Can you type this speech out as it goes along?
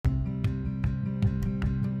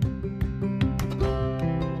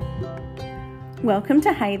Welcome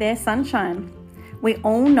to Hey There Sunshine. We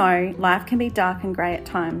all know life can be dark and grey at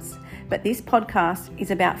times, but this podcast is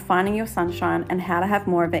about finding your sunshine and how to have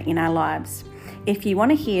more of it in our lives. If you want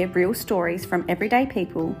to hear real stories from everyday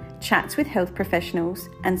people, chats with health professionals,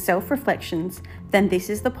 and self-reflections, then this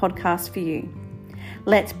is the podcast for you.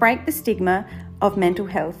 Let's break the stigma of mental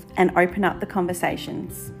health and open up the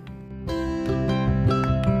conversations.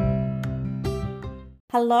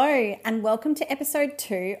 Hello and welcome to episode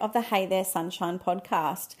 2 of the Hey There Sunshine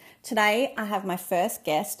podcast. Today I have my first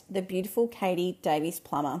guest, the beautiful Caitlyn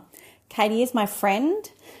Davies-Plummer. Katie is my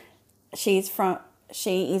friend. She is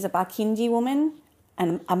a Barkindji woman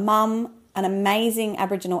and a mum, an amazing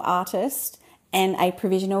Aboriginal artist and a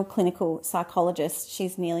provisional clinical psychologist.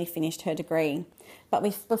 She's nearly finished her degree. But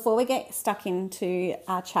before we get stuck into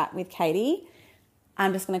our chat with Katie,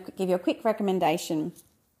 I'm just going to give you a quick recommendation.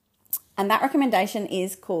 And that recommendation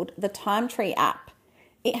is called the Time Tree app.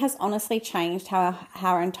 It has honestly changed how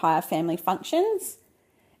our entire family functions.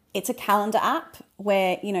 It's a calendar app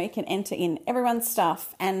where, you can enter in everyone's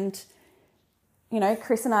stuff and,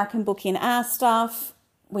 Chris and I can book in our stuff.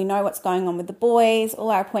 We know what's going on with the boys.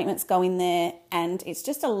 All our appointments go in there and it's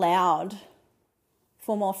just allowed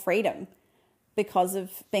for more freedom because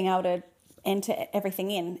of being able to enter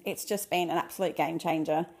everything in. It's just been an absolute game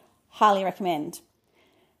changer. Highly recommend.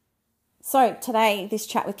 So today, this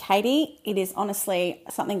chat with Katie, it is honestly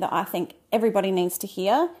something that I think everybody needs to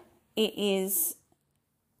hear. It is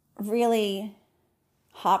really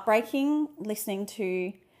heartbreaking listening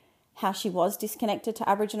to how she was disconnected to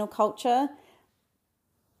Aboriginal culture,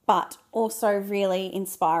 but also really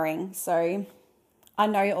inspiring. So I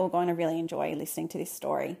know you're all going to really enjoy listening to this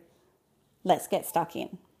story. Let's get stuck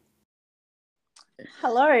in.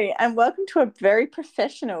 Hello, and welcome to a very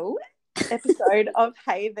professional episode of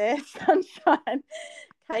Hey There Sunshine.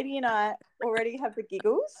 Katie and I already have the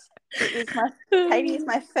giggles. Katie is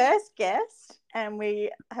my first guest and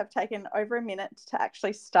we have taken over a minute to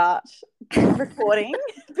actually start recording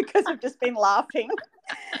because we've just been laughing.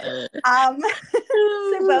 So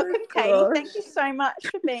welcome, Katie. Thank you so much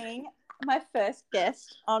for being my first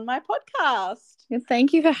guest on my podcast.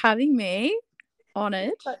 Thank you for having me.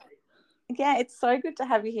 Honoured. Yeah, it's so good to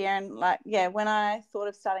have you here. And when I thought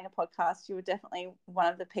of starting a podcast, you were definitely one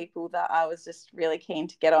of the people that I was just really keen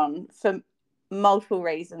to get on for multiple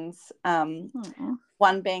reasons.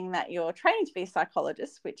 One being that you're training to be a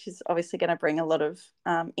psychologist, which is obviously going to bring a lot of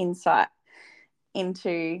insight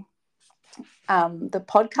into the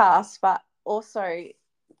podcast. But also,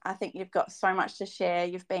 I think you've got so much to share.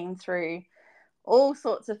 You've been through all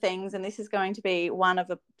sorts of things, and this is going to be one of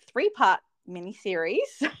a 3-part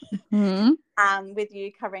mini-series with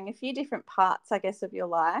you covering a few different parts, I guess, of your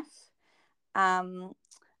life. But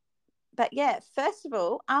yeah, first of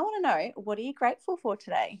all, I want to know, what are you grateful for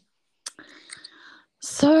today?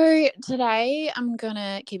 So today I'm going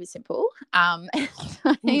to keep it simple. I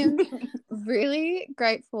am really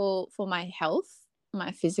grateful for my health,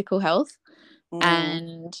 my physical health,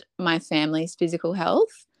 and my family's physical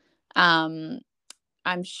health. I'm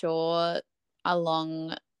sure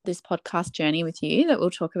along this podcast journey with you that we'll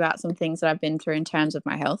talk about some things that I've been through in terms of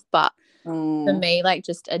my health, but for me,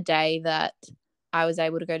 just a day that I was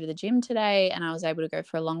able to go to the gym today and I was able to go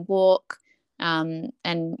for a long walk, and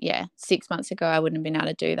 6 months ago I wouldn't have been able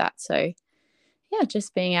to do that. So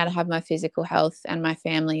just being able to have my physical health and my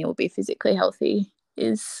family will be physically healthy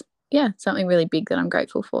is something really big that I'm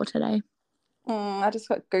grateful for today. I just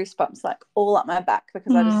got goosebumps all up my back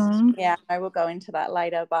because I know we'll go into that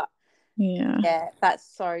later, but yeah, that's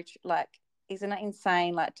so isn't it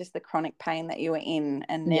insane, just the chronic pain that you were in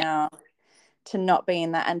and now to not be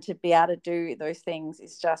in that and to be able to do those things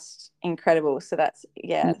is just incredible. So that's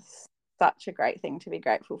such a great thing to be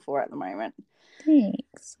grateful for at the moment.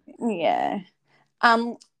 Thanks.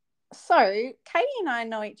 So Katie and I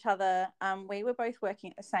know each other. We were both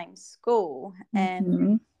working at the same school,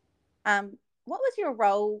 and what was your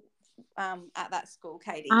role at that school,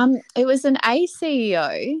 Katie? It was an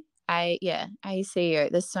ACEO. ACEO.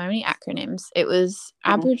 There's so many acronyms. It was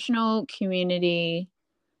Aboriginal Community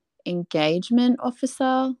Engagement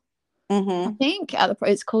Officer. I think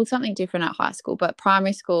it's called something different at high school, but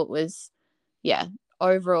primary school it was,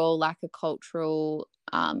 overall a cultural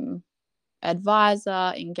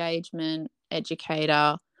advisor, engagement,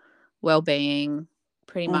 educator, well-being,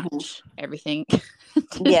 pretty much everything.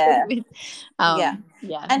 And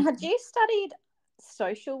had you studied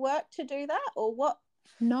social work to do that, or what?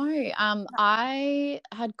 No, I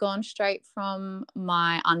had gone straight from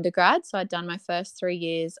my undergrad. So I'd done my first 3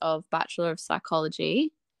 years of Bachelor of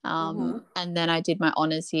Psychology, and then I did my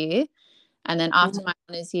honours year. And then after my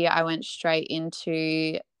honours year, I went straight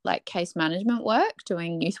into like case management work,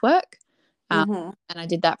 doing youth work. And I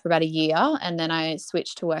did that for about a year, and then I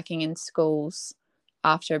switched to working in schools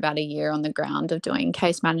after about a year on the ground of doing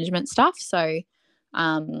case management stuff. So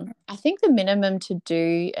I think the minimum to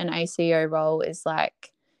do an ACO role is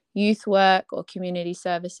like youth work or community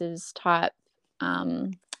services type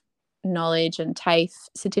knowledge and TAFE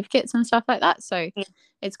certificates and stuff like that. So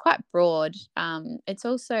it's quite broad. It's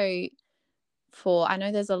also for, I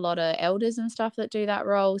know there's a lot of elders and stuff that do that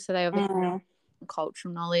role, so they have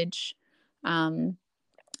cultural knowledge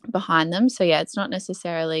behind them. So yeah, it's not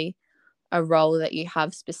necessarily a role that you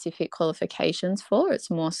have specific qualifications for. It's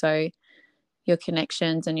more so your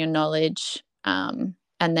connections and your knowledge, and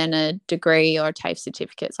then a degree or a TAFE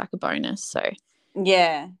certificate's like a bonus. So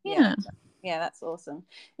yeah, that's awesome.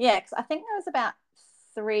 Yeah, because I think there was about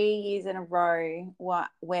 3 years in a row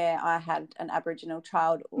where I had an Aboriginal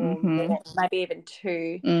child, or more, maybe even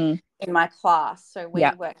 2 in my class. So we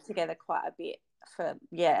worked together quite a bit for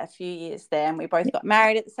a few years there, and we both got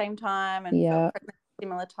married at the same time and felt pregnant at a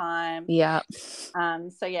similar time.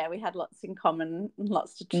 So yeah, we had lots in common,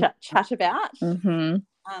 lots to chat about.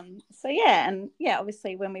 So yeah, and yeah,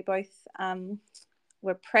 obviously when we both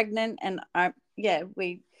were pregnant, and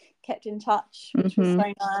we kept in touch, which was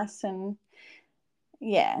so nice. And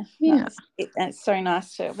it's so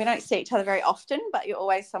nice to, we don't see each other very often, but you're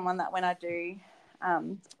always someone that when I do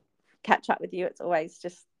catch up with you, it's always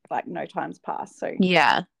just like no time's passed. So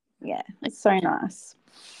it's so nice.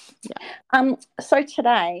 So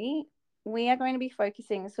today we are going to be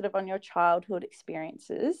focusing sort of on your childhood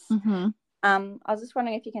experiences. I was just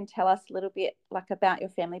wondering if you can tell us a little bit like about your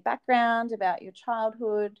family background, about your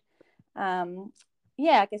childhood,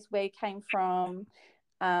 I guess where you came from,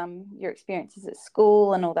 your experiences at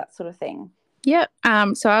school and all that sort of thing. So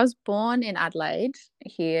I was born in Adelaide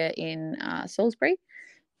here in Salisbury,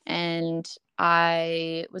 and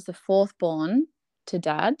I was the fourth born to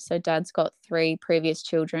Dad. So Dad's got 3 previous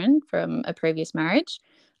children from a previous marriage.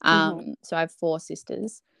 So I have 4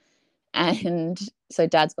 sisters, and so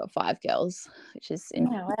Dad's got 5 girls, which is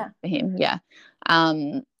for him.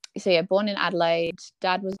 Born in Adelaide.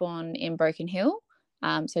 Dad was born in Broken Hill.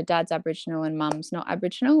 So Dad's Aboriginal and Mum's not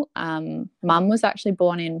Aboriginal. Mum was actually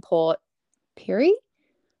born in Port Pirie.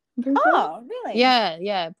 Oh, really?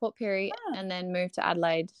 Yeah, Port Pirie, and then moved to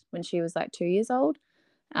Adelaide when she was like 2 years old.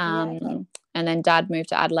 And then Dad moved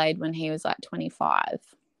to Adelaide when he was like 25,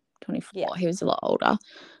 24. He was a lot older.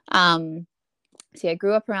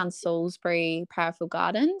 Grew up around Salisbury, Parafield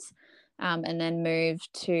Gardens, and then moved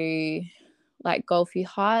to like Golfview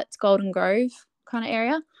Heights, Golden Grove kind of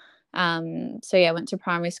area. Went to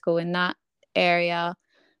primary school in that area.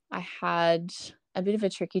 I had a bit of a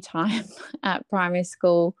tricky time at primary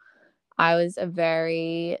school. I was a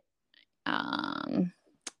very,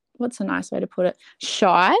 what's a nice way to put it,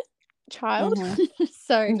 shy child.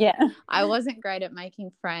 I wasn't great at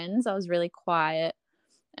making friends. I was really quiet,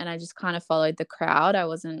 and I just kind of followed the crowd. I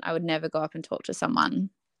would never go up and talk to someone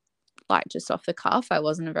like just off the cuff. I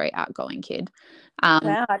wasn't a very outgoing kid.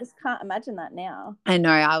 Wow, I just can't imagine that now. I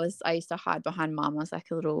know. I used to hide behind Mum. I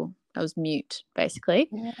was mute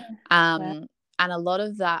basically. And a lot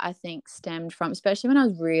of that I think stemmed from, especially when I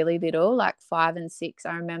was really little, like 5 and 6,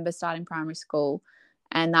 I remember starting primary school,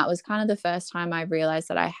 and that was kind of the first time I realized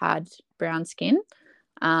that I had brown skin.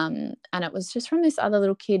 And it was just from this other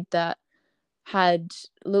little kid that had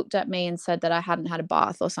looked at me and said that I hadn't had a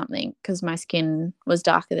bath or something because my skin was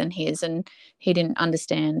darker than his, and he didn't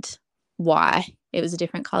understand why it was a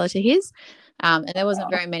different color to his. And there wasn't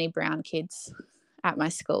very many brown kids at my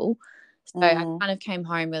school. So I kind of came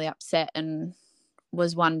home really upset and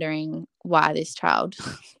was wondering why this child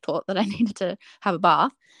thought that I needed to have a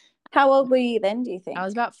bath. How old were you then, do you think? I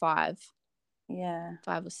was about 5. Yeah.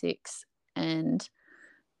 5 or 6. And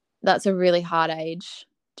that's a really hard age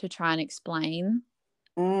to try and explain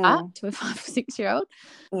that to a 5 or 6-year-old.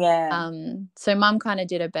 So Mum kind of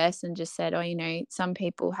did her best and just said, some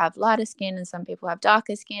people have lighter skin and some people have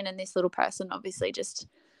darker skin, and this little person obviously just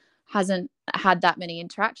hasn't had that many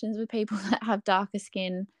interactions with people that have darker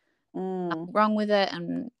skin. Nothing wrong with it,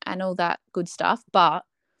 and all that good stuff. But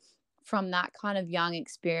from that kind of young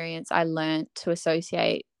experience, I learned to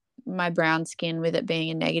associate my brown skin with it being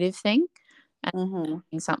a negative thing and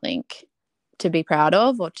something to be proud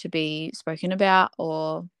of or to be spoken about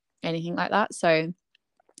or anything like that. So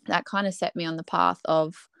that kind of set me on the path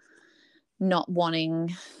of not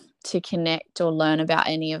wanting to connect or learn about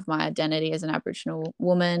any of my identity as an Aboriginal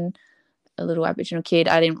woman, a little Aboriginal kid.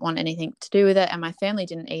 I didn't want anything to do with it, and my family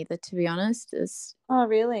didn't either, to be honest. Oh,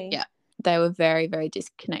 really? Yeah, they were very, very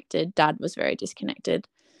disconnected. Dad was very disconnected,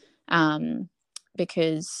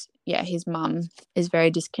 because his mum is very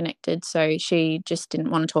disconnected, so she just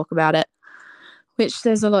didn't want to talk about it, which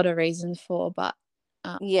there's a lot of reasons for, but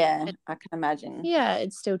I can imagine. Yeah,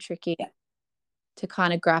 it's still tricky Yeah. to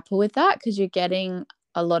kind of grapple with that because you're getting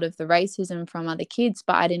a lot of the racism from other kids,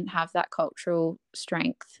 but I didn't have that cultural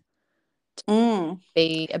strength to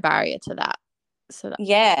be a barrier to that. So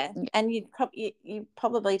and you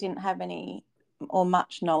probably didn't have any or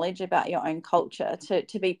much knowledge about your own culture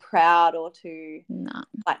to be proud or to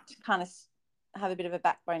like to kind of have a bit of a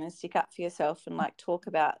backbone and stick up for yourself and like talk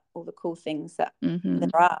about all the cool things that there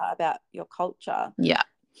are about your culture. It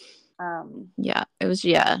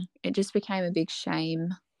just became a big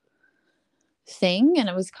shame thing, and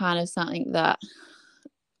it was kind of something that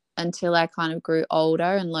until I kind of grew older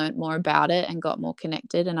and learnt more about it and got more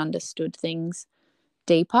connected and understood things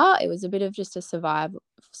deeper, it was a bit of just a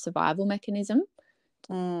survival mechanism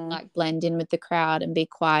to like blend in with the crowd and be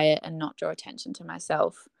quiet and not draw attention to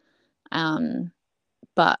myself.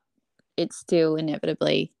 But it still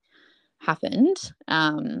inevitably happened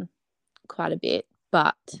quite a bit.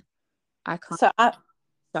 But I can't.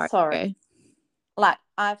 Sorry. Like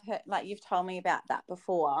I've heard, like you've told me about that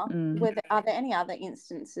before. Are there any other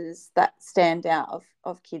instances that stand out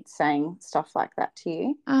of kids saying stuff like that to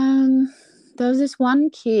you? There was this one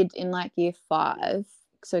kid in like year 5,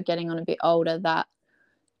 so getting on a bit older, that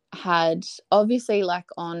had obviously like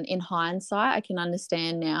in hindsight, I can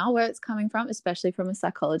understand now where it's coming from, especially from a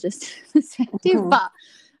psychologist perspective. But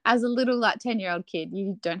as a little like 10-year-old kid,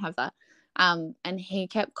 you don't have that. And he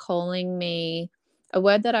kept calling me a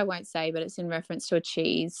word that I won't say, but it's in reference to a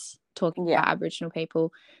cheese, talking about Aboriginal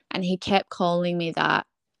people. And he kept calling me that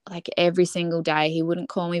like every single day. He wouldn't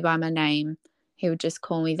call me by my name. He would just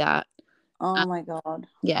call me that. Oh my God.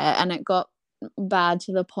 Yeah. And it got bad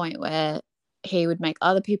to the point where he would make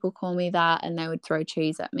other people call me that and they would throw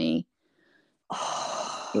cheese at me.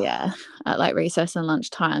 At like recess and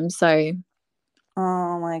lunchtime. So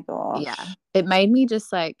oh my gosh. Yeah. It made me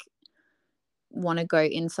just like want to go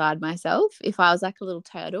inside myself. If I was like a little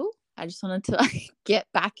turtle, I just wanted to like get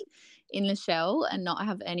back in the shell and not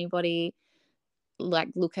have anybody like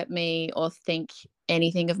look at me or think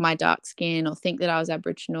anything of my dark skin or think that I was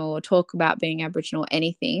Aboriginal or talk about being Aboriginal or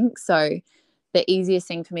anything. So the easiest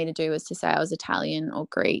thing for me to do was to say I was Italian or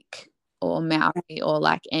Greek or Maori or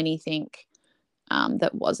like anything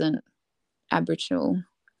that wasn't Aboriginal,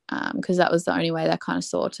 because that was the only way that I kind of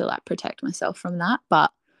saw to like protect myself from that.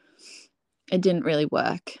 But it didn't really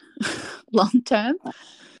work long term.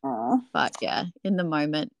 But yeah, in the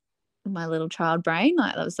moment, my little child brain,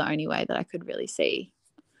 like that was the only way that I could really see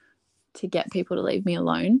to get people to leave me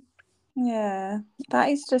alone. Yeah, that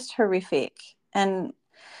is just horrific. And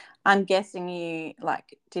I'm guessing you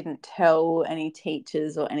like didn't tell any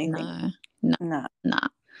teachers or anything. No.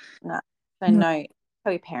 So no,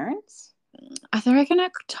 tell your parents? I reckon I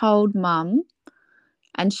told Mum,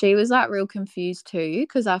 and she was like real confused too,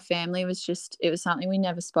 because our family was just, it was something we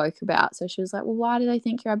never spoke about. So she was like, well, why do they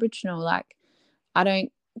think you're Aboriginal? Like, I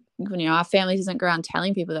don't, our family doesn't go around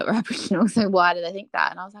telling people that we're Aboriginal, so why do they think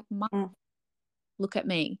that? And I was like, Mum, look at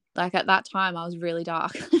me. Like at that time I was really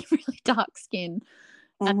dark, really dark skin.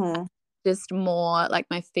 And just more like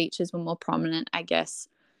my features were more prominent, I guess,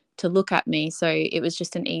 to look at me. So it was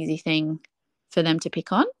just an easy thing for them to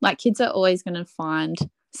pick on. Like kids are always going to find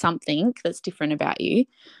something that's different about you.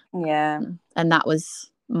 Yeah. And that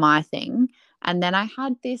was my thing. And then I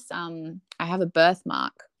had this, I have a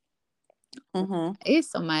birthmark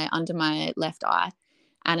is on under my left eye,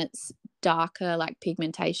 and it's darker like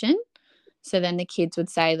pigmentation. So then the kids would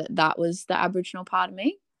say that was the Aboriginal part of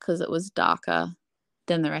me because it was darker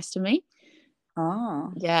than the rest of me.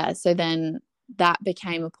 Oh. Yeah. So then that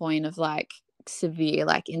became a point of like severe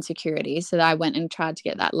like insecurity. So I went and tried to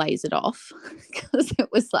get that lasered off because it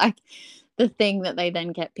was like the thing that they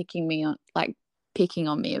then kept picking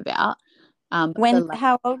on me about.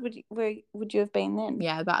 How old would you have been then?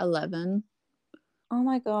 Yeah, about 11. Oh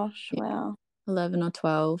my gosh! Yeah. Wow. 11 or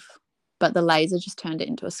 12. But the laser just turned it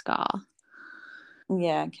into a scar.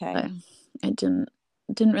 Yeah. Okay. So it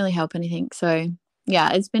didn't really help anything. So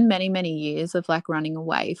yeah, it's been many, many years of like running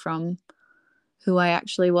away from who I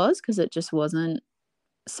actually was because it just wasn't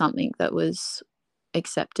something that was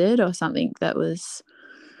accepted or something that was,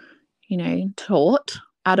 taught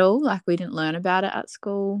at all. Like we didn't learn about it at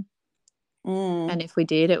school. And if we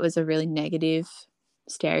did, it was a really negative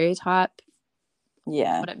stereotype.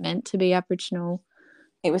 Yeah. What it meant to be Aboriginal.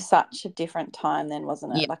 It was such a different time then,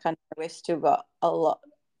 wasn't it? Yeah. Like I know we've still got a lot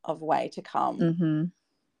of way to come.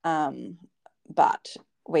 But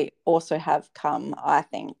we also have come, I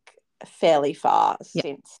think, fairly far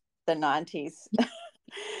since the 90s.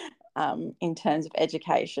 in terms of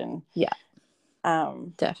education. Yeah,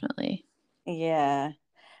 Um, definitely. yeah.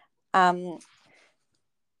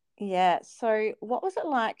 Yeah. So what was it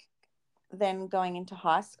like then going into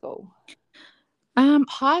high school?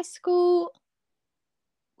 High school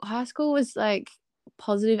was like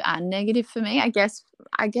positive and negative for me. I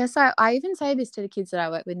even say this to the kids that I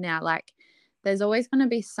work with now, like there's always going to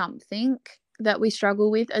be something that we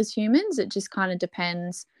struggle with as humans. It just kind of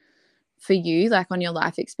depends for you, like on your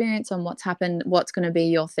life experience, on what's happened, what's going to be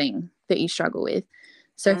your thing that you struggle with.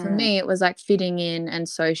 So for me, it was like fitting in and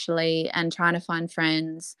socially and trying to find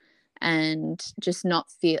friends and just not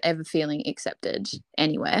ever feeling accepted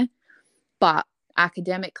anywhere. But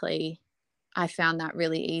academically, I found that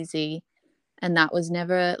really easy, and that was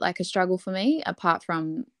never like a struggle for me, apart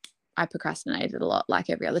from I procrastinated a lot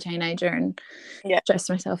like every other teenager and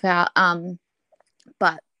stressed myself out.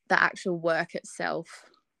 But the actual work itself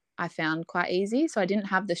I found quite easy. So I didn't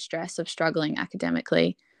have the stress of struggling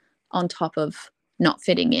academically on top of not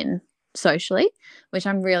fitting in socially, which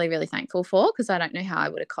I'm really, really thankful for, because I don't know how I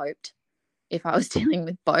would have coped if I was dealing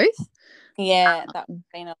with both. Yeah, that would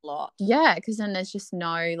have been a lot. Yeah, because then there's just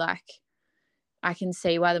no, like, I can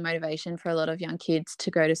see why the motivation for a lot of young kids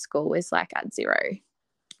to go to school is like at zero.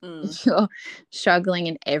 If you're struggling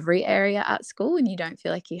in every area at school and you don't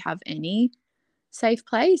feel like you have any safe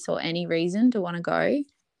place or any reason to want to go,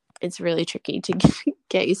 it's really tricky to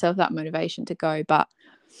get yourself that motivation to go. But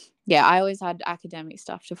yeah, I always had academic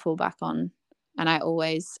stuff to fall back on, and I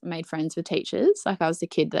always made friends with teachers. Like I was the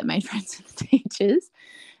kid that made friends with the teachers,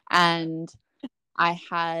 and I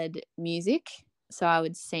had music, so I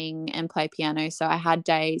would sing and play piano. So I had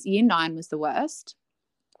days. Year 9 was the worst.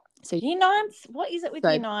 So Year 9, what is it with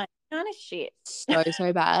Year 9? Kind of shit.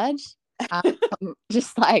 So bad.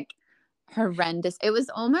 Just like horrendous. It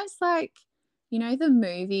was almost like, you know, the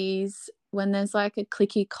movies when there's like a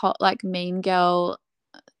clicky like mean girl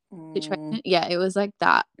situation. Yeah, it was like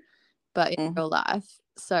that, but in real life.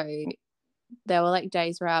 So there were like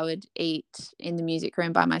days where I would eat in the music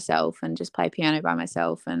room by myself and just play piano by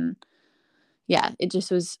myself, and yeah, it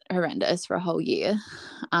just was horrendous for a whole year.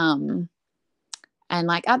 And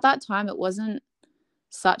like at that time it wasn't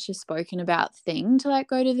such a spoken about thing to like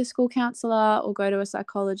go to the school counselor or go to a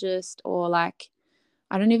psychologist, or like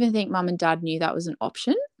I don't even think mum and dad knew that was an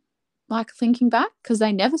option, like thinking back, because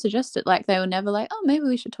they never suggested, like they were never like, oh, maybe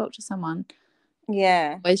we should talk to someone.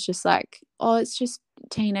 Yeah. It's just like, oh, it's just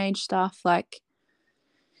teenage stuff, like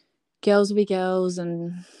girls will be girls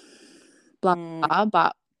and blah blah.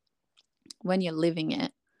 But when you're living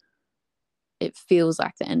it, it feels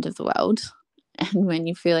like the end of the world. And when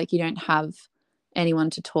you feel like you don't have anyone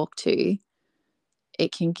to talk to,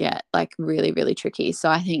 it can get like really, really tricky. So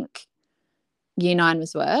I think year 9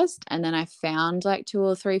 was worst. And then I found like 2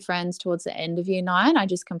 or 3 friends towards the end of year 9. I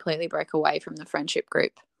just completely broke away from the friendship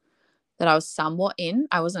group that I was somewhat in.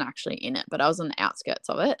 I wasn't actually in it, but I was on the outskirts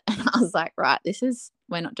of it. And I was like, right,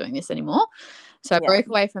 we're not doing this anymore. So I broke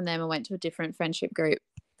away from them and went to a different friendship group,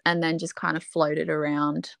 and then just kind of floated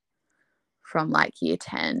around from like year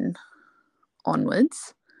 10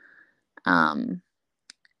 onwards.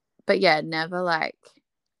 But yeah, never like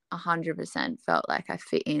 100% felt like I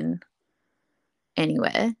fit in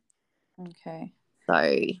anywhere. Okay.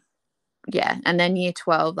 So yeah, and then year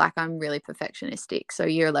 12, like I'm really perfectionistic. So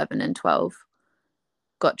year 11 and 12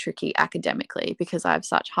 got tricky academically because I have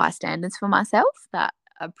such high standards for myself that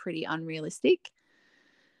are pretty unrealistic.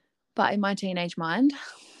 But in my teenage mind,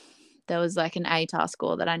 there was like an A-star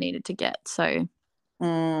score that I needed to get. So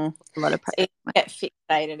a lot of pressure. So get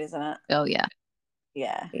fixated, isn't it? Oh yeah.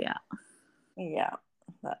 Yeah. Yeah. Yeah.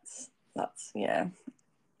 That's yeah.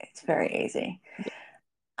 It's very easy.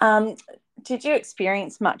 Did you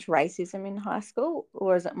experience much racism in high school,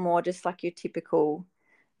 or is it more just like your typical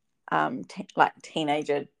like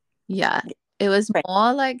teenager? Yeah, it was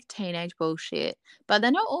more like teenage bullshit. But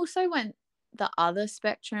then I also went the other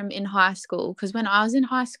spectrum in high school, because when I was in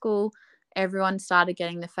high school, everyone started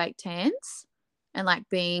getting the fake tans, and like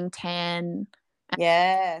being tan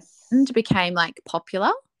and became like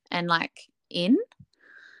popular and like in.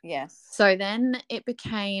 Yes. So then it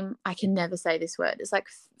became, I can never say this word, it's like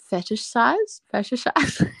fetish size. How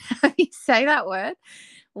do you say that word?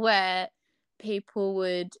 Where people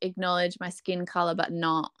would acknowledge my skin color but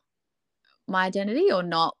not my identity, or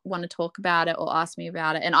not want to talk about it or ask me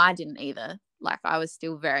about it. And I didn't either. Like I was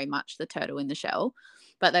still very much the turtle in the shell.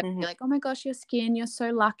 But they'd be like, oh my gosh, your skin, you're so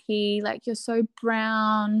lucky. Like you're so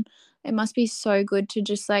brown. It must be so good to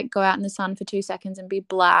just like go out in the sun for 2 seconds and be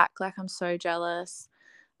black. Like I'm so jealous.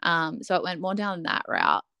 So it went more down that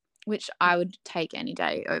route, which I would take any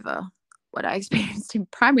day over what I experienced in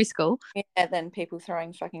primary school. Yeah, than people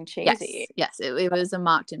throwing fucking cheese at you. Yes, it was a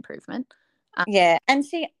marked improvement. Yeah, and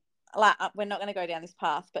see, like, we're not going to go down this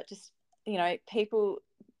path, but just, you know, people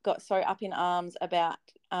got so up in arms about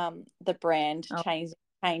the brand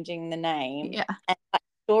changing the name. Yeah. And like,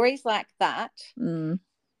 stories like that, Mm.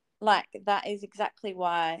 like, that is exactly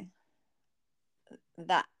why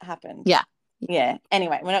that happened. Yeah. Yeah.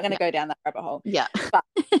 Anyway, we're not going to go down that rabbit hole. Yeah. But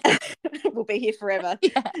we'll be here forever.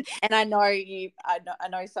 Yeah. And I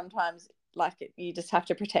know sometimes, like, you just have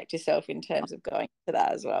to protect yourself in terms of going to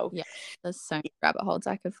that as well. Yeah. There's so many rabbit holes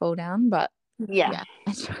I could fall down, but yeah.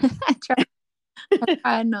 I try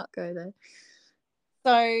and not go there.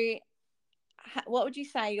 So what would you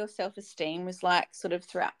say your self-esteem was like sort of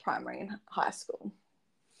throughout primary and high school?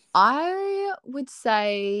 I would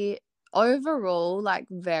say overall, like,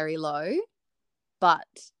 very low, but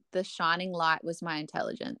the shining light was my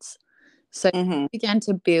intelligence. So I began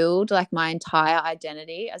to build like my entire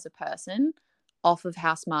identity as a person off of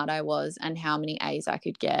how smart I was and how many A's I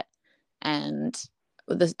could get and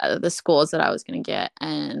the scores that I was going to get.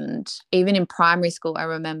 And even in primary school, I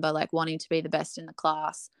remember like wanting to be the best in the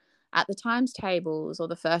class at the times tables, or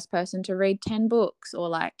the first person to read 10 books, or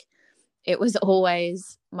like, it was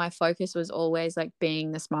always, my focus was always like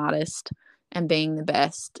being the smartest and being the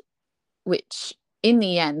best, which in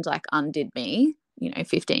the end like undid me,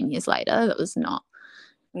 15 years later. That was not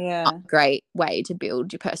a great way to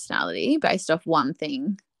build your personality based off one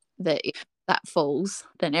thing. That if that falls,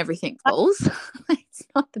 then everything falls. It's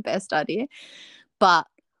not the best idea, but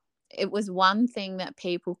it was one thing that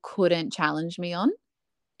people couldn't challenge me on,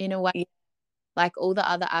 in a way. Like, all the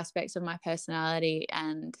other aspects of my personality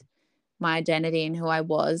and my identity and who I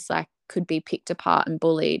was, like, could be picked apart and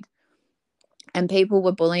bullied. And people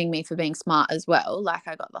were bullying me for being smart as well. Like,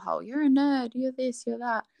 I got the whole, you're a nerd, you're this, you're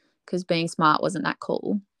that, because being smart wasn't that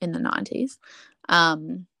cool in the 90s.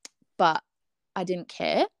 But I didn't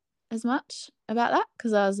care as much about that,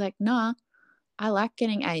 because I was like, nah, I like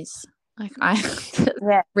getting A's. Like,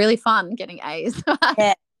 really fun getting A's.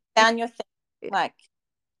 Yeah, found your thing. Like,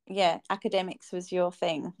 yeah, academics was your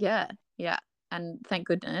thing. Yeah. And thank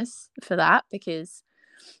goodness for that, because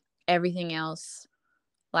everything else,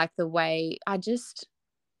 like the way I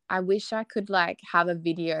wish I could like have a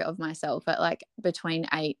video of myself at like between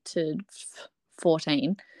 8 to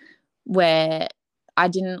 14 where I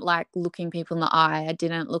didn't like looking people in the eye. I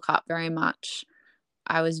didn't look up very much.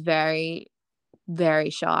 I was very, very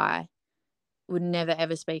shy. Would never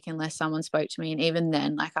ever speak unless someone spoke to me. And even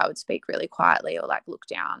then, like, I would speak really quietly or like look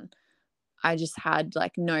down. I just had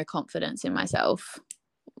like no confidence in myself.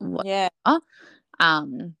 Yeah.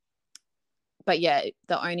 But yeah,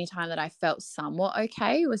 the only time that I felt somewhat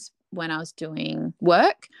okay was when I was doing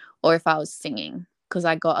work or if I was singing, because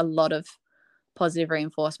I got a lot of positive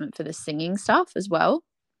reinforcement for the singing stuff as well.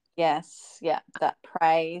 Yes. Yeah. That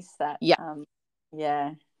praise, that.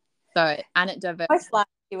 Yeah. So, and it diverted. Most like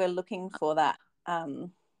you were looking for that. I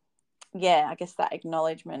guess that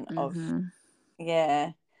acknowledgement of,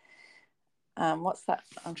 what's that?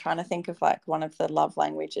 I'm trying to think of like one of the love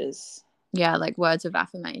languages. Yeah, like words of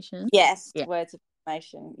affirmation. Yes, words of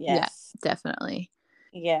affirmation. Yes. Yeah, definitely.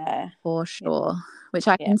 Yeah. For sure. Which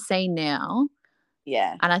I can see now.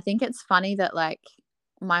 Yeah. And I think it's funny that like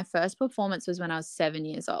my first performance was when I was 7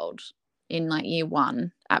 years old in like year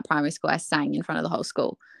 1 at primary school. I sang in front of the whole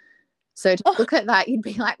school. So to look at that, you'd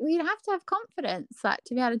be like, well, you'd have to have confidence like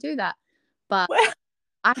to be able to do that. But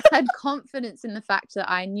I had confidence in the fact that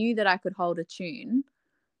I knew that I could hold a tune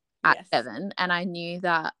at 7, and I knew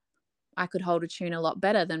that I could hold a tune a lot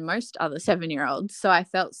better than most other 7-year-olds. So I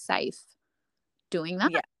felt safe doing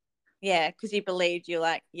that. Yeah, because you believed, you're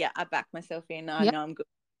like, I back myself in. I know I'm good.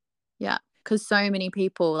 Yeah, because so many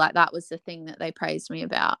people, like, that was the thing that they praised me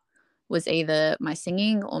about, was either my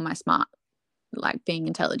singing or my smart, like being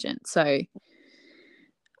intelligent. So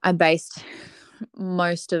I based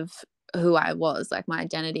most of who I was, like my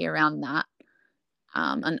identity, around that.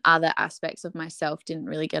 And other aspects of myself didn't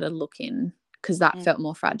really get a look in, because that felt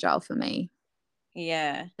more fragile for me.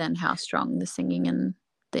 Yeah. Than how strong the singing and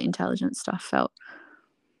the intelligence stuff felt.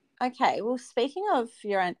 Okay, well, speaking of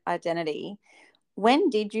your identity, when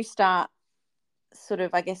did you start sort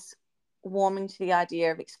of, I guess, warming to the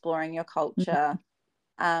idea of exploring your culture,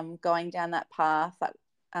 going down that path? Like,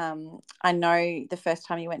 I know the first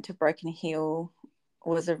time you went to Broken Hill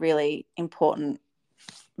was a really important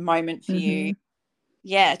moment for you.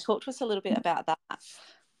 Yeah, talk to us a little bit about that.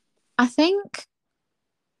 I think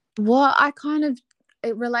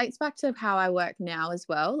it relates back to how I work now as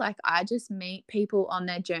well. Like, I just meet people on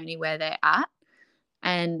their journey where they're at,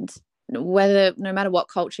 and no matter what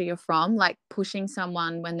culture you're from, like pushing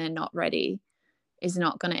someone when they're not ready is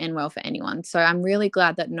not going to end well for anyone. So I'm really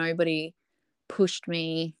glad that nobody pushed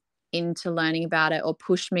me into learning about it or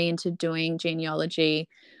pushed me into doing genealogy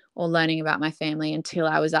or learning about my family until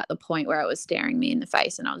I was at the point where it was staring me in the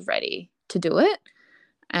face and I was ready to do it.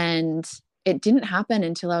 And it didn't happen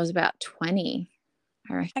until I was about 20,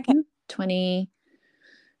 I reckon. Okay. 20.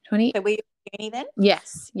 So were you at uni then?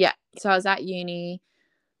 Yes. Yeah. So I was at uni.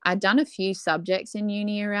 I'd done a few subjects in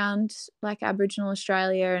uni around like Aboriginal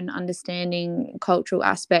Australia and understanding cultural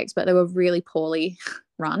aspects, but they were really poorly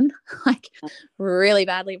run, like really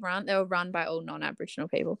badly run. They were run by all non-Aboriginal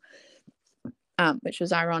people, which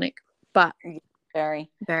was ironic, but very,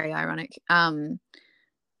 very ironic.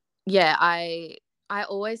 Yeah, I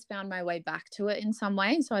always found my way back to it in some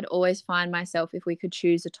way. So I'd always find myself, if we could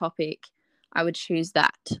choose a topic, I would choose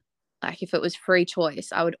that. Like if it was free choice,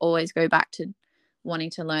 I would always go back to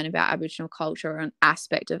wanting to learn about Aboriginal culture or an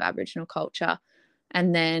aspect of Aboriginal culture.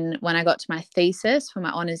 And then when I got to my thesis for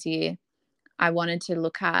my honours year, I wanted to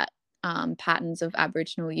look at patterns of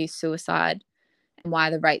Aboriginal youth suicide and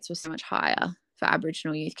why the rates were so much higher for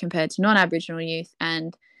Aboriginal youth compared to non-Aboriginal youth.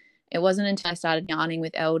 And it wasn't until I started yarning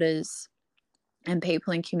with elders and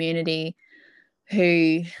people in community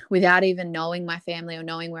who, without even knowing my family or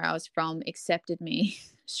knowing where I was from, accepted me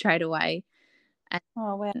straight away.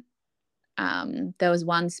 And there was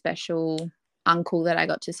one special uncle that I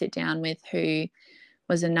got to sit down with who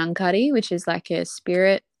was a Ngangkari, which is like a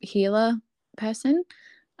spirit healer person.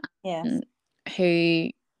 Yes. Who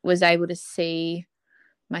was able to see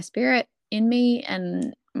my spirit in me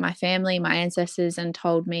and my family, my ancestors, and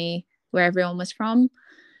told me where everyone was from.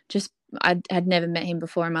 Just I had never met him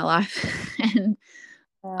before in my life. And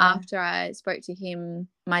after I spoke to him,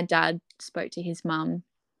 my dad spoke to his mum,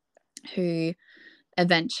 who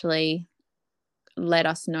eventually let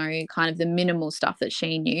us know kind of the minimal stuff that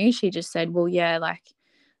she knew. She just said, well, yeah, like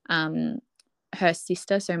her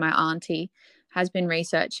sister, so my auntie, has been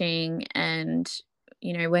researching, and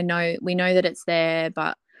you know, we know that it's there,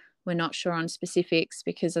 but we're not sure on specifics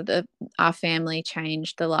because of our family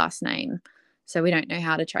changed the last name, so we don't know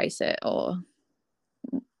how to trace it, or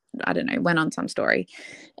I don't know, went on some story.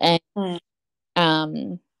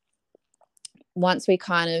 And once we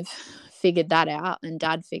kind of figured that out, and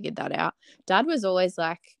Dad figured that out, Dad was always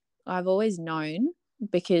like, I've always known,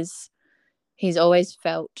 because he's always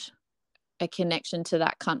felt a connection to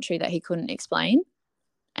that country that he couldn't explain.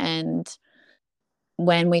 And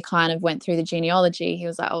when we kind of went through the genealogy, he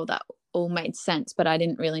was like, oh, that all made sense, but I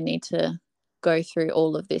didn't really need to go through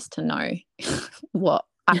all of this to know what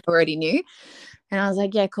I already knew. And I was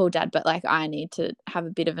like, yeah, cool, Dad, but like I need to have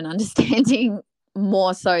a bit of an understanding,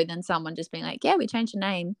 more so than someone just being like, yeah, we changed the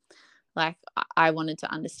name. Like I wanted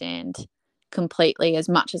to understand completely, as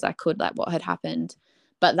much as I could, like what had happened.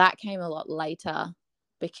 But that came a lot later,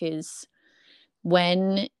 because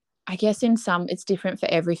when, I guess in some, it's different for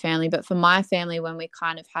every family, but for my family, when we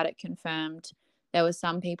kind of had it confirmed, there were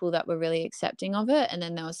some people that were really accepting of it, and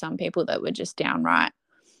then there were some people that were just downright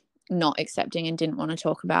not accepting and didn't want to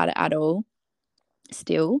talk about it at all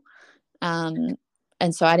still. And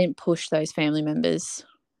so I didn't push those family members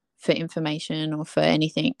for information or for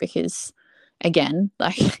anything, because again,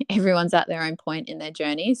 like everyone's at their own point in their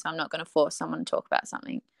journey, so I'm not going to force someone to talk about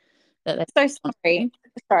something that they're so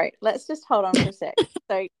sorry, let's just hold on for a sec.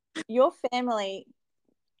 So your family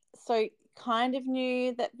kind of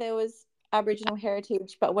knew that there was Aboriginal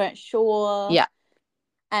heritage but weren't sure. Yeah.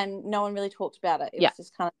 And no one really talked about it. It was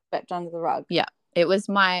just kind of swept under the rug. Yeah. It was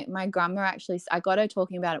my grandma, actually. I got her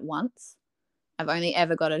talking about it once. I've only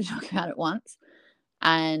ever got her to talk about it once.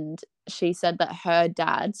 And she said that her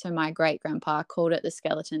dad, so my great grandpa, called it the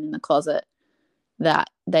skeleton in the closet that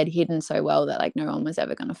they'd hidden so well that like no one was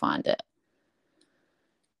ever going to find it.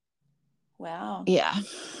 Wow. Yeah.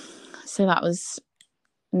 So that was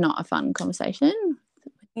not a fun conversation.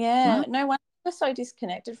 Yeah. No wonder you're so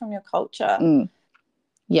disconnected from your culture.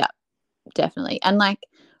 Yeah, definitely. And like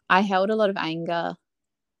I held a lot of anger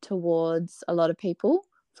towards a lot of people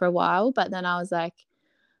for a while, but then I was like,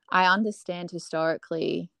 I understand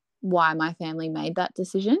historically why my family made that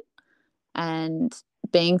decision, and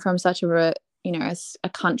being from such a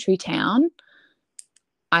country town,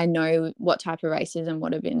 I know what type of racism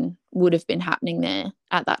would have been happening there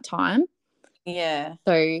at that time. Yeah.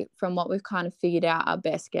 So from what we've kind of figured out, our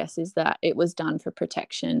best guess is that it was done for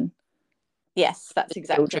protection. Yes, that's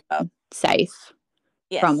exactly right. Safe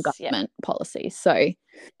from government policies. So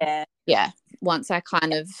yeah, once I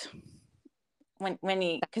kind of when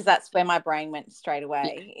you, because that's where my brain went straight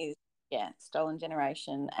away, is stolen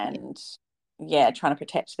generation and trying to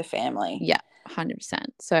protect the family. Yeah, 100%.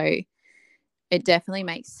 So it definitely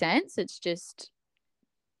makes sense. It's just,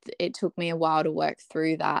 it took me a while to work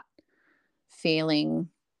through that feeling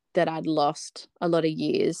that I'd lost a lot of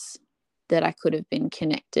years that I could have been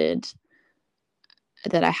connected,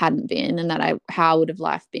 that I hadn't been, and that how would have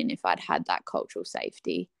life been if I'd had that cultural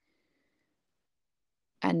safety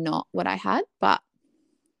and not what I had. But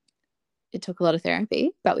it took a lot of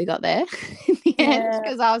therapy, but we got there in the end,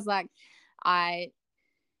 because I was like,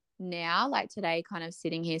 now, like today, kind of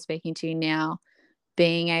sitting here speaking to you now,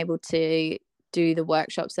 being able to do the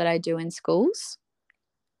workshops that I do in schools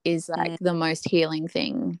is like the most healing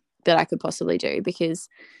thing that I could possibly do, because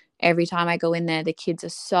every time I go in there, the kids are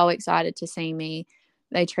so excited to see me.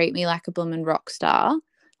 They treat me like a blooming rock star,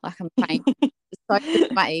 like I'm playing so good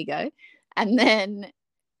for my ego. And then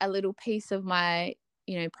a little piece of my,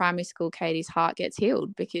 primary school Katie's heart gets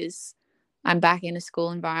healed, because I'm back in a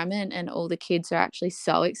school environment and all the kids are actually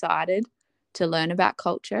so excited to learn about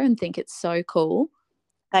culture and think it's so cool.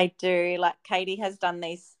 They do. Like Katie has done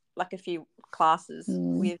these, like a few classes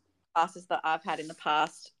with classes that I've had in the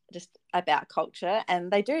past just about culture,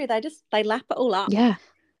 and they lap it all up. Yeah.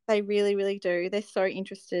 They really, really do. They're so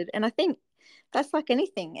interested. And I think that's like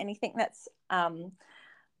anything that's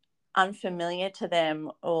unfamiliar to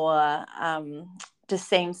them, or just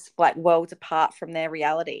seems like worlds apart from their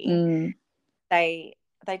reality. They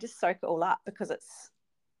just soak it all up, because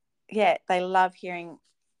they love hearing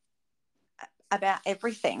about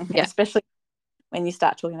everything, especially when you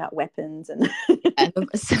start talking about weapons and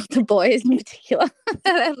the boys in particular,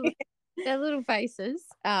 their little faces.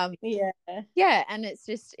 And it's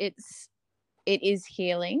just, it is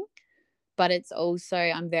healing, but it's also,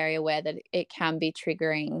 I'm very aware that it can be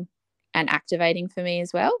triggering and activating for me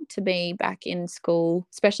as well to be back in school,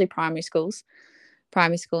 especially primary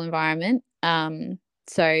school environment.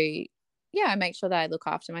 So I make sure that I look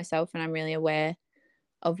after myself, and I'm really aware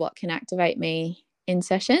of what can activate me in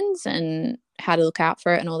sessions and how to look out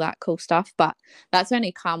for it and all that cool stuff. But that's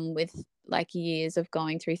only come with like years of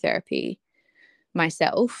going through therapy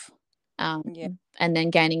myself, and then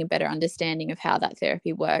gaining a better understanding of how that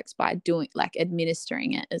therapy works by doing, like,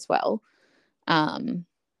 administering it as well,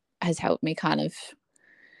 has helped me kind of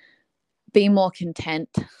be more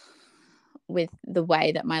content with the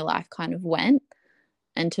way that my life kind of went,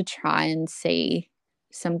 and to try and see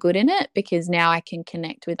some good in it, because now I can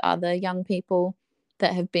connect with other young people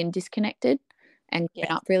that have been disconnected and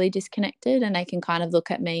grown up really disconnected, and they can kind of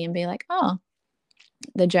look at me and be like, oh,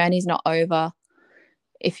 the journey's not over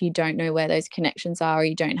if you don't know where those connections are, or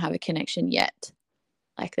you don't have a connection yet.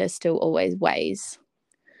 Like, there's still always ways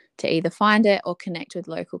to either find it or connect with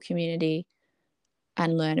local community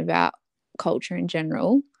and learn about culture in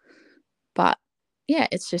general. But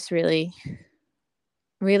it's just really,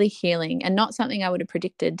 really healing, and not something I would have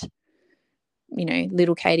predicted.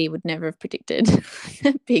 Little Katie would never have predicted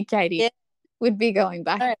big Katie would be going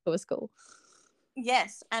back to a school.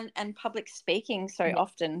 Yes, and public speaking so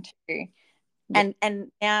often too. And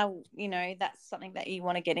now, that's something that you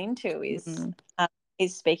want to get into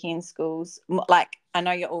is speaking in schools. Like, I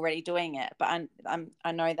know you're already doing it, but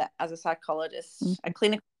I know that as a psychologist, a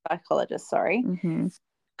clinical psychologist,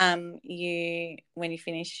 you, when you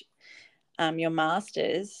finish your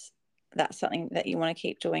master's, that's something that you want to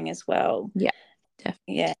keep doing as well. Yeah,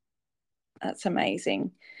 definitely. Yeah, that's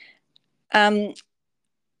amazing. Can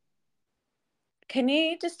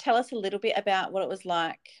you just tell us a little bit about what it was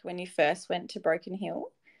like when you first went to Broken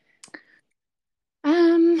Hill?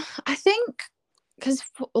 I think because,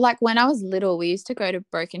 like, when I was little, we used to go to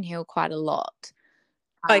Broken Hill quite a lot.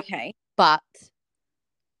 Okay. But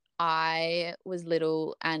I was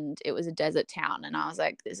little and it was a desert town, and I was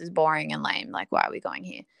like, this is boring and lame. Like, why are we going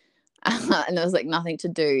here? And there was like nothing to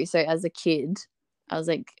do. So as a kid, I was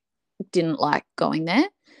like, didn't like going there.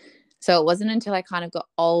 So it wasn't until I kind of got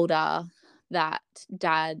older that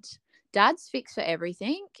dad's fix for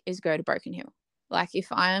everything is go to Broken Hill. Like, if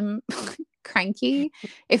I'm cranky,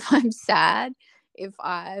 if I'm sad, if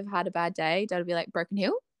I've had a bad day, Dad would be like, Broken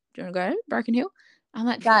Hill? Do you want to go to Broken Hill? I'm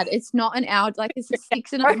like, Dad, it's not an hour. Like, it's a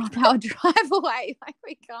 6.5 hour drive away. Like,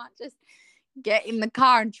 we can't just get in the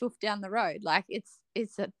car and chuff down the road. Like,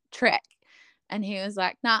 it's a trek. And he was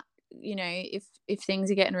like, nah, if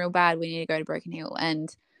things are getting real bad, we need to go to Broken Hill.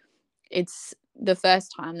 And it's the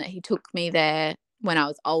first time that he took me there when I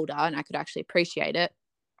was older and I could actually appreciate it.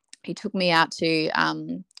 He took me out to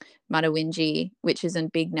Mudawinji, which is a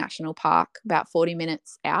big national park about 40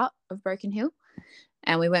 minutes out of Broken Hill.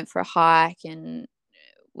 And we went for a hike, and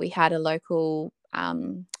we had a local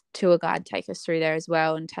tour guide take us through there as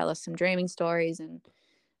well and tell us some dreaming stories. And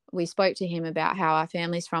we spoke to him about how our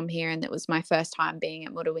family's from here, and it was my first time being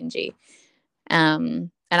at Mudawinji.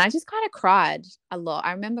 And And I just kind of cried a lot.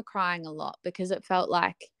 I remember crying a lot because it felt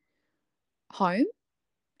like home,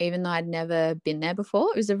 even though I'd never been there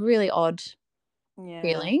before. It was a really odd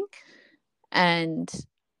feeling. And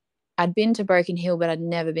I'd been to Broken Hill, but I'd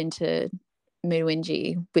never been to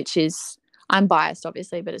Murruwinji, which is, I'm biased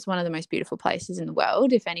obviously, but it's one of the most beautiful places in the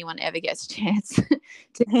world. If anyone ever gets a chance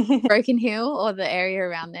to Broken Hill or the area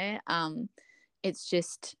around there, it's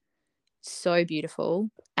just so beautiful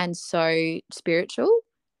and so spiritual.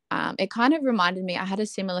 It kind of reminded me, I had a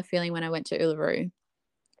similar feeling when I went to Uluru.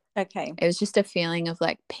 Okay. It was just a feeling of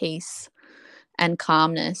like peace and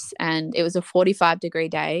calmness, and it was a 45-degree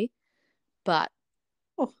day, but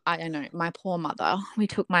I don't know, my poor mother, we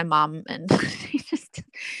took my mum and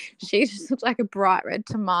she just looked like a bright red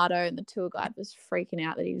tomato, and the tour guide was freaking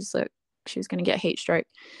out that she was going to get heat stroke.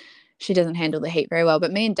 She doesn't handle the heat very well,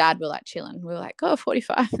 but me and Dad were like chilling. We were like,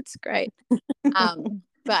 45, it's great.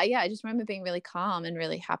 But yeah, I just remember being really calm and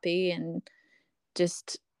really happy and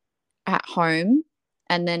just at home.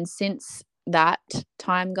 And then since that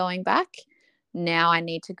time going back, now I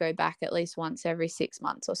need to go back at least once every 6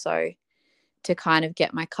 months or so to kind of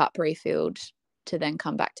get my cup refilled, to then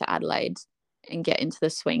come back to Adelaide and get into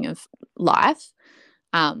the swing of life.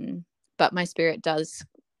 But my spirit does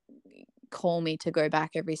call me to go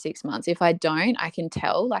back every 6 months. If I don't, I can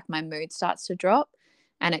tell like my mood starts to drop,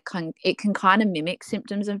 and it can kind of mimic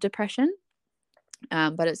symptoms of depression.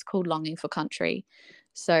 But it's called longing for country.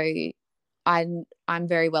 So I'm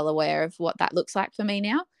very well aware of what that looks like for me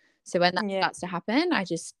now. So when that starts to happen, I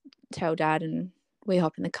just tell Dad and we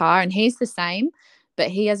hop in the car, and he's the same,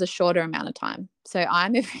 but he has a shorter amount of time. So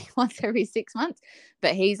I'm once every 6 months,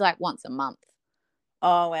 but he's like once a month.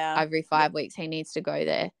 Oh, wow. Every 5 weeks he needs to go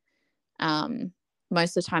there.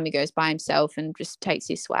 Most of the time he goes by himself and just takes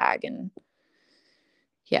his swag. And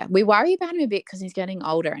yeah, we worry about him a bit because he's getting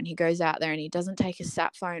older and he goes out there and he doesn't take a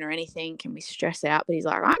sat phone or anything, and we stress out, but he's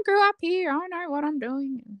like, I grew up here, I know what I'm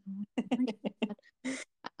doing.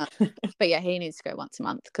 But yeah, he needs to go once a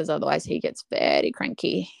month because otherwise he gets very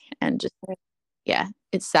cranky, and just, yeah,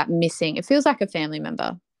 it's that missing. It feels like a family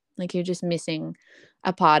member, like you're just missing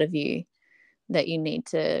a part of you that you need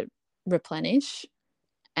to replenish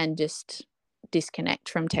and just disconnect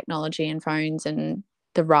from technology and phones and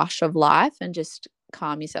the rush of life, and just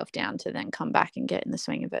calm yourself down to then come back and get in the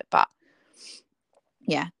swing of it. But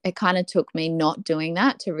yeah, it kind of took me not doing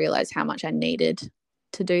that to realize how much I needed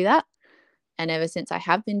to do that. And ever since I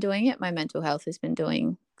have been doing it, my mental health has been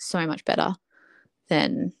doing so much better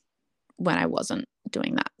than when I wasn't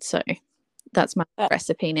doing that. So that's my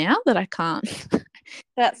recipe now that I can't.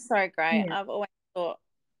 That's so great. Yeah. I've always thought,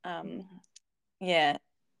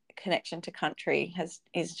 connection to country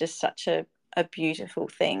is just such a beautiful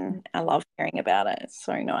thing. I love hearing about it. It's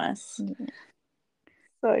so nice. Yeah.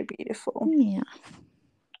 So beautiful. Yeah.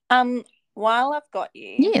 While I've got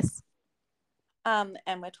you, yes, and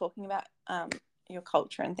we're talking about your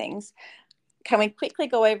culture and things, can we quickly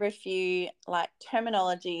go over a few like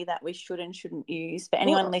terminology that we should and shouldn't use for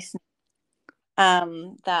anyone listening?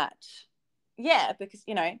 Because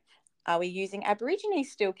are we using Aborigine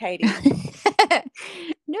still, Katie?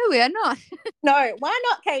 No, we are not. No, why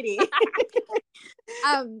not, Katie?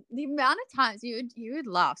 The amount of times you would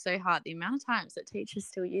laugh so hard. The amount of times that teachers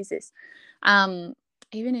still use this,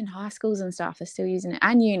 even in high schools and stuff, are still using it,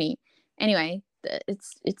 and uni. Anyway,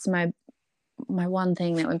 it's my one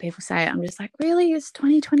thing that when people say it, I'm just like, really? It's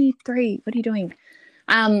 2023. What are you doing?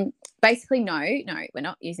 Basically, no, we're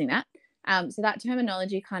not using that. So that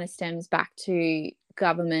terminology kind of stems back to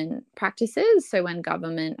government practices. So when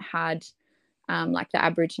government had like the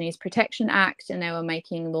Aborigines Protection Act, and they were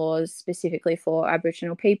making laws specifically for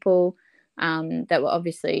Aboriginal people that were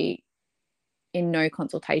obviously in no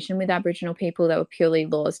consultation with Aboriginal people. They were purely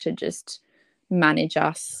laws to just manage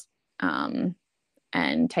us and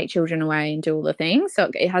take children away and do all the things. So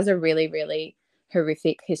it has a really, really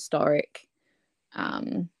horrific historic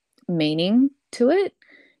meaning to it.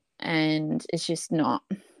 And it's just not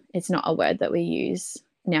a word that we use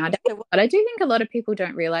nowadays. But I do think a lot of people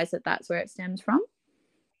don't realise that that's where it stems from.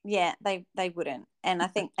 Yeah, they wouldn't. And I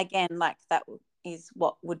think, again, like that is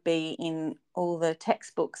what would be in all the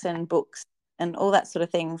textbooks and books and all that sort of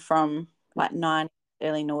thing from like 90s,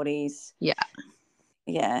 early noughties. Yeah.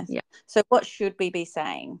 Yeah. So what should we be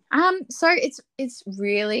saying? So it's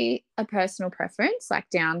really a personal preference, like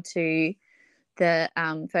down to the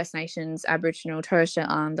First Nations, Aboriginal, Torres Strait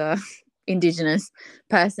Islander, Indigenous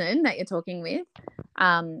person that you're talking with.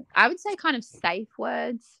 I would say kind of safe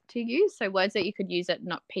words to use, so words that you could use that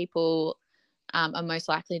not people are most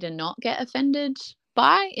likely to not get offended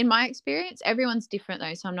by, in my experience. Everyone's different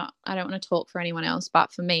though, so I don't want to talk for anyone else,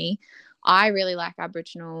 but for me, I really like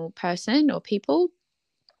Aboriginal person or people.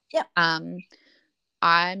 Yeah.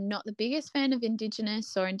 I'm not the biggest fan of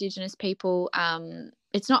Indigenous people.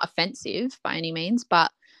 It's not offensive by any means,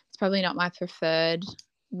 but it's probably not my preferred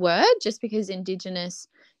word, just because Indigenous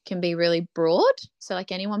can be really broad. So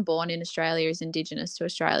like anyone born in Australia is Indigenous to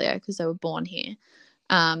Australia because they were born here.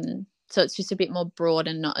 So it's just a bit more broad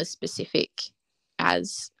and not as specific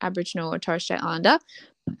as Aboriginal or Torres Strait Islander.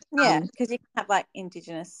 Yeah, because you can have like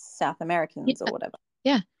Indigenous South Americans or whatever.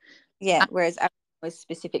 Yeah. Yeah, whereas Aboriginal is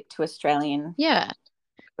specific to Australian. Yeah.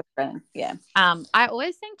 Yeah. I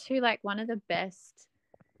always think too, like one of the best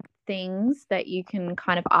things that you can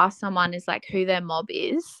kind of ask someone is like who their mob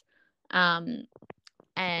is. And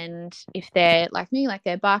if they're like me, like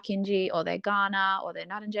they're Barkinji or they're Ghana or they're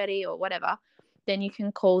Ngarrindjeri or whatever, then you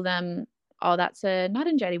can call them, oh, that's a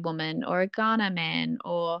Ngarrindjeri woman or a Ghana man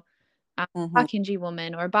or a Barkinji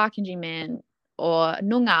woman or a Barkinji man, or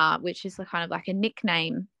Noongar, which is kind of like a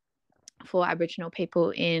nickname for Aboriginal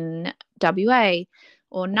people in WA,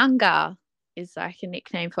 or Nunga is like a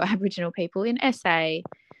nickname for Aboriginal people in SA,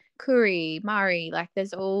 Kuri, Murray. Like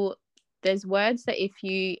there's words that if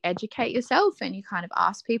you educate yourself and you kind of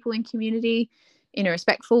ask people in community in a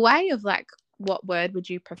respectful way of like what word would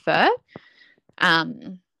you prefer,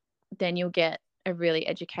 then you'll get a really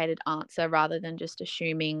educated answer rather than just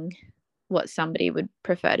assuming what somebody would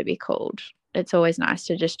prefer to be called. It's always nice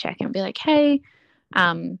to just check and be like, hey,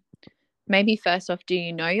 maybe first off, do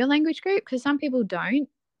you know your language group? Because some people don't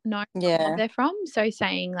know where they're from. So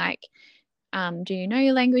saying like, do you know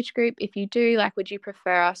your language group? If you do, like, would you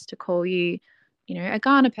prefer us to call you, you know, a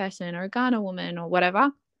Ghana person or a Ghana woman or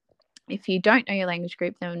whatever? If you don't know your language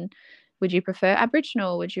group, then would you prefer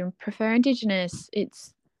Aboriginal? Would you prefer Indigenous?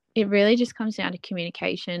 It really just comes down to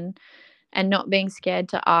communication and not being scared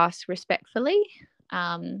to ask respectfully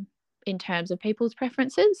in terms of people's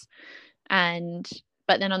preferences.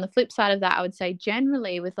 But then on the flip side of that, I would say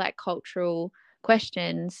generally with like cultural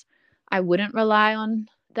questions, I wouldn't rely on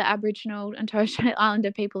the Aboriginal and Torres Strait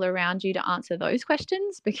Islander people around you to answer those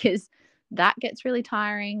questions, because that gets really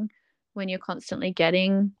tiring when you're constantly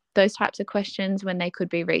getting those types of questions when they could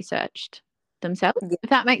be researched themselves, if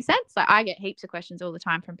that makes sense. Like I get heaps of questions all the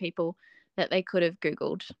time from people that they could have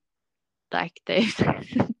Googled. Like they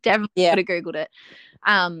definitely could have Googled it.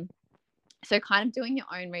 So kind of doing your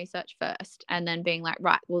own research first and then being like,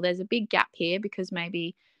 right, well, there's a big gap here because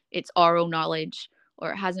maybe it's oral knowledge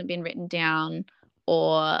or it hasn't been written down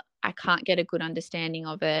or I can't get a good understanding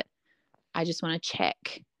of it. I just want to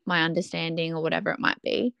check my understanding or whatever it might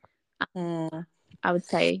be. I would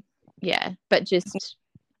say, yeah, but just...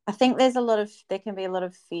 I think there can be a lot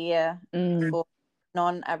of fear for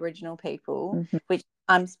non-Aboriginal people, which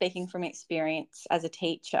I'm speaking from experience as a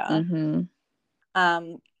teacher.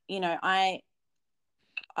 You know, I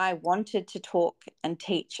wanted to talk and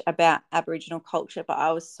teach about Aboriginal culture, but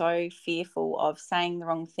I was so fearful of saying the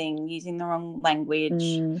wrong thing, using the wrong language.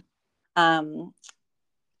 You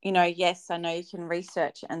know, yes, I know you can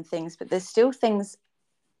research and things, but there's still things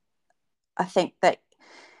I think that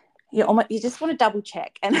you just want to double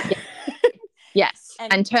check. And yes,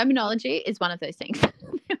 and terminology is one of those things.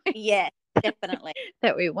 Yeah, definitely.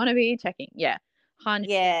 That we want to be checking. Yeah. 100%.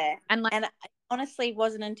 Yeah. And it honestly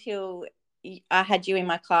wasn't until I had you in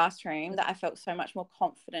my classroom that I felt so much more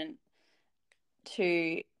confident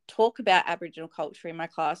to talk about Aboriginal culture in my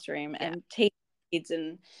classroom and teach kids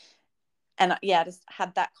and I just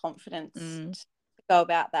had that confidence to go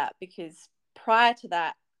about that, because prior to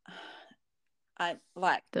that I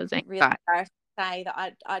really embarrassed to say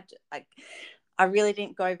that I really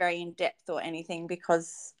didn't go very in depth or anything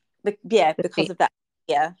because of that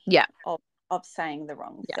fear of saying the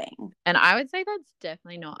wrong thing. And I would say that's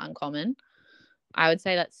definitely not uncommon. I would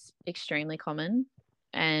say that's extremely common.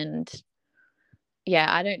 And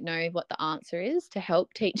I don't know what the answer is to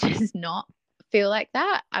help teachers not feel like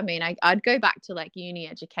that. I mean, I'd go back to like uni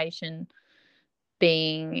education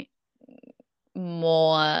being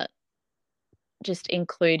more just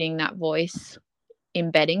including that voice,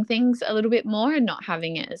 embedding things a little bit more and not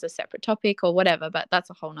having it as a separate topic or whatever, but that's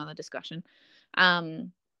a whole nother discussion.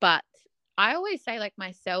 But I always say, like,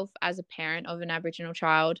 myself as a parent of an Aboriginal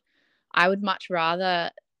child, I would much rather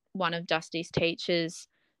one of Dusty's teachers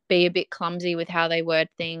be a bit clumsy with how they word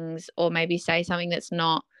things or maybe say something that's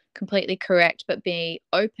not completely correct, but be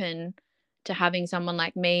open to having someone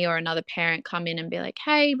like me or another parent come in and be like,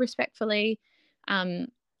 hey, respectfully,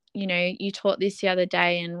 you know, you taught this the other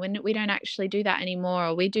day and when we don't actually do that anymore,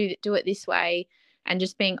 or we do it this way, and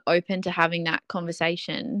just being open to having that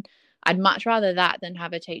conversation. I'd much rather that than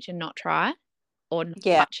have a teacher not try. or not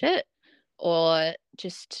Yeah. touch it, or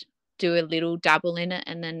just do a little dabble in it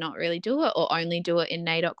and then not really do it, or only do it in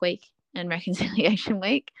NAIDOC week and reconciliation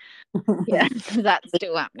week. Yeah, because that's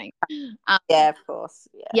still happening. Yeah, of course.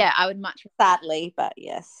 Yeah, I would much sadly, but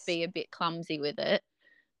yes, be a bit clumsy with it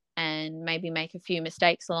and maybe make a few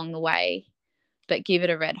mistakes along the way, but give it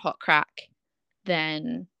a red hot crack,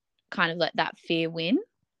 then kind of let that fear win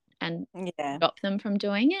and stop them from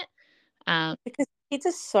doing it. Because kids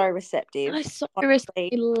are so receptive. I so honestly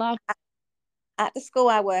love at the school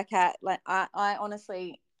I work at. Like I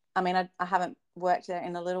honestly, I mean, I haven't worked there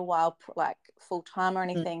in a little while, like full time or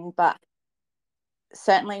anything, but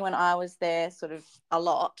certainly when I was there, sort of a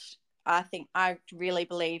lot. I really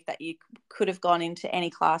believe that you could have gone into any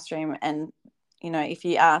classroom, and if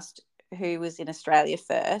you asked who was in Australia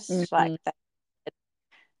first, like that,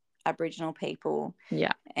 Aboriginal people,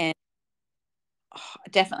 and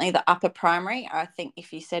definitely the upper primary. I think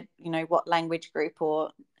if you said, what language group, or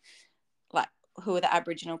like who are the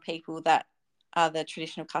Aboriginal people that are the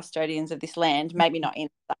traditional custodians of this land, maybe not in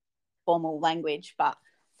that formal language, but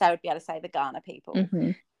they would be able to say the Ghana people.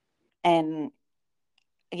 And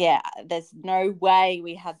yeah, there's no way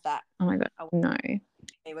we had that. Oh my God, no.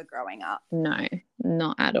 We were growing up. No,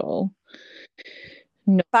 not at all.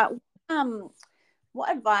 No. But what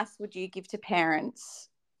advice would you give to parents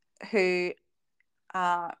who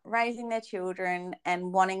are raising their children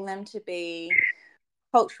and wanting them to be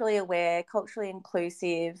culturally aware, culturally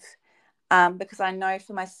inclusive? Because I know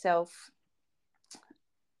for myself,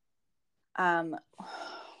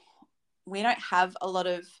 we don't have a lot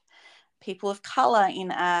of people of colour in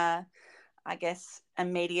our, I guess,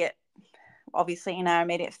 obviously in our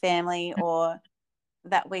immediate family, or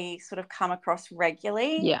that we sort of come across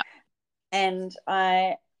regularly. Yeah. And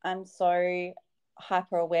I'm so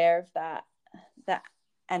hyper aware of that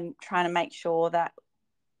and trying to make sure that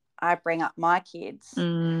I bring up my kids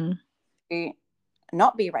to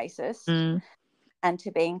not be racist and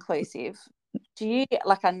to be inclusive. Do you,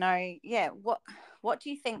 like, I know, what do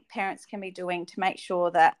you think parents can be doing to make sure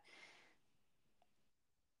that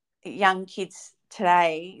young kids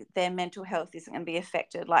today, their mental health isn't going to be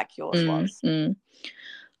affected like yours was?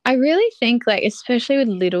 I really think, like, especially with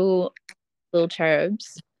little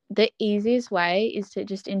cherubs, the easiest way is to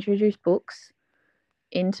just introduce books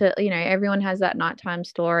into, everyone has that nighttime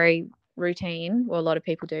story routine, or a lot of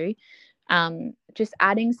people do. Just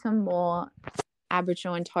adding some more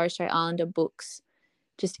Aboriginal and Torres Strait Islander books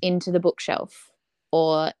just into the bookshelf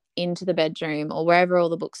or into the bedroom or wherever all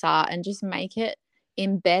the books are, and just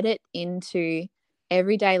embed it into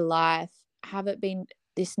everyday life. Have it been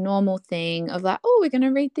this normal thing of like, oh, we're going to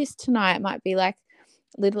read this tonight. It might be like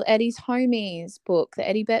Little Eddie's Homies book, the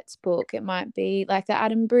Eddie Betts book. It might be like the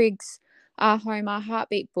Adam Briggs Our Home, Our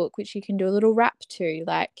Heartbeat book, which you can do a little rap to.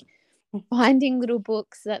 Like, finding little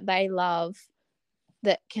books that they love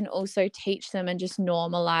that can also teach them and just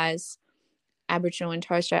normalize Aboriginal and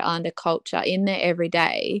Torres Strait Islander culture in their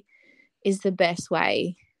everyday is the best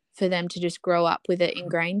way for them to just grow up with it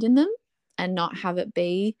ingrained in them and not have it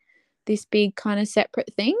be this big kind of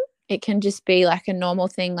separate thing. It can just be like a normal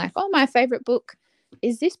thing, like, oh, my favorite book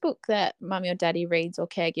is this book that mummy or daddy reads or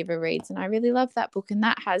caregiver reads, and I really love that book, and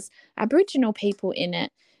that has Aboriginal people in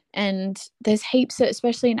it. And there's heaps of,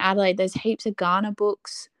 especially in Adelaide, there's heaps of Ghana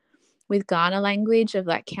books with Ghana language of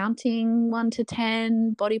like counting 1 to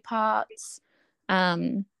 10 body parts.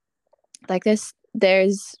 Like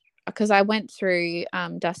there's because I went through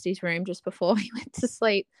Dusty's room just before he went to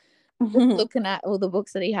sleep, looking at all the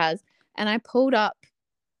books that he has, and I pulled up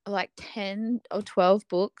like 10 or 12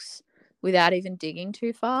 books without even digging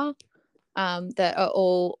too far, that are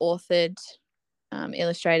all authored,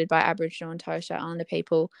 illustrated by Aboriginal and Torres Strait Islander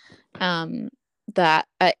people, that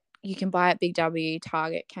you can buy at Big W,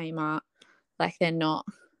 Target, Kmart. Like, they're not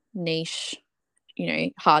niche,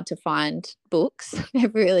 hard to find books. They're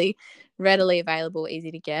really readily available,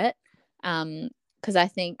 easy to get. Because I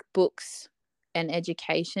think books and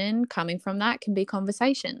education coming from that can be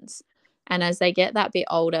conversations. And as they get that bit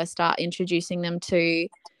older, start introducing them to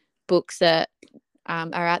books that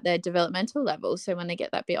are at their developmental level. So when they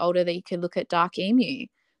get that bit older, that you could look at Dark Emu,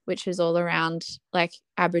 which is all around like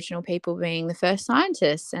Aboriginal people being the first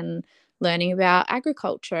scientists and learning about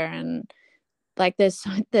agriculture. And like there's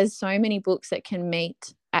so many books that can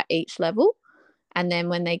meet at each level. And then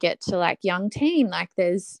when they get to like young teen, like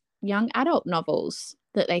there's young adult novels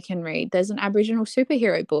that they can read. There's an Aboriginal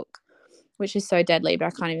superhero book, which is so deadly, but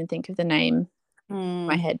I can't even think of the name in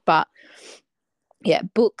my head. But yeah,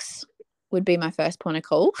 books would be my first point of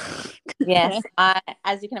call. Yes,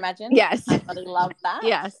 as you can imagine, yes, I really love that.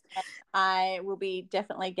 Yes, and I will be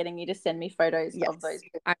definitely getting you to send me photos of those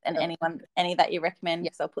books and any that you recommend,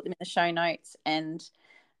 because I'll put them in the show notes, and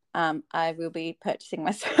I will be purchasing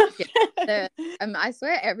myself. I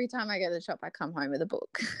swear every time I go to the shop, I come home with a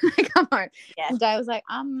book. I come home. And Dave was like,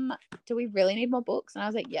 do we really need more books? And I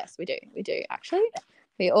was like, yes, we do. We do, actually.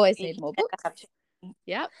 We always need more books.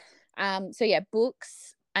 Yep. So yeah,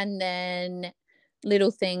 books, and then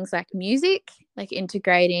little things like music, like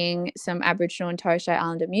integrating some Aboriginal and Torres Strait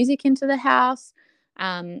Islander music into the house.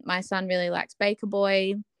 My son really likes Baker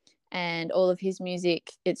Boy, and all of his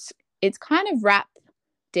music, it's kind of rap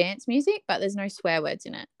dance music, but there's no swear words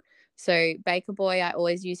in it. So Baker Boy, I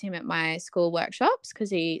always use him at my school workshops because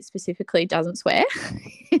he specifically doesn't swear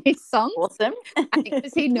in his songs. Awesome.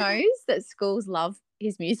 Because he knows that schools love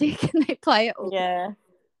his music and they play it all. Yeah.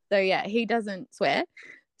 So yeah, he doesn't swear.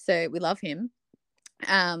 So we love him.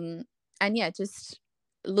 And yeah, just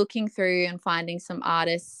looking through and finding some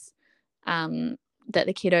artists that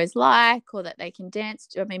the kiddos like or that they can dance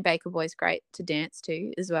to. I mean, Baker Boy's great to dance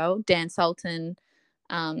to as well. Dan Sultan.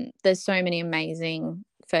 There's so many amazing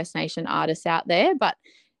First Nation artists out there, but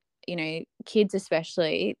you know, kids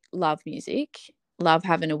especially love music, love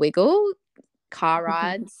having a wiggle, car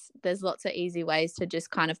rides. There's lots of easy ways to just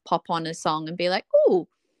kind of pop on a song and be like, oh,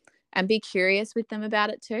 and be curious with them about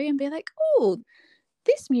it too, and be like, oh,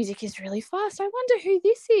 this music is really fast. I wonder who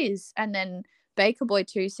this is. And then Baker Boy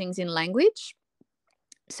too sings in language.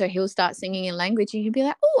 So he'll start singing in language and you'll be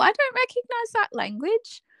like, oh, I don't recognize that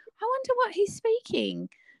language. I wonder what he's speaking.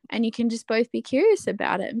 And you can just both be curious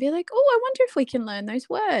about it and be like, oh, I wonder if we can learn those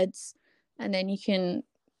words. And then you can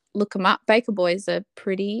look them up. Baker Boys are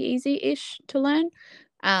pretty easy-ish to learn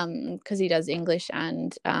because he does English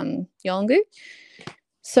and Yolngu.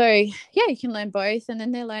 So, yeah, you can learn both, and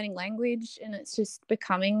then they're learning language, and it's just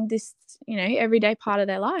becoming this, you know, everyday part of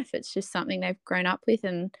their life. It's just something they've grown up with,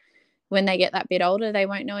 and when they get that bit older, they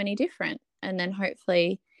won't know any different. And then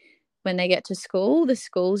hopefully when they get to school, the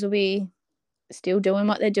schools will be still doing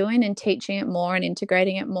what they're doing and teaching it more and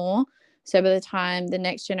integrating it more. So by the time the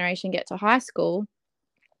next generation get to high school,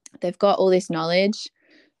 they've got all this knowledge,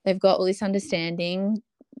 they've got all this understanding,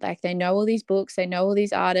 like they know all these books, they know all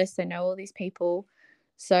these artists, they know all these people.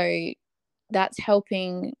 So that's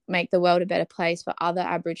helping make the world a better place for other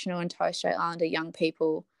Aboriginal and Torres Strait Islander young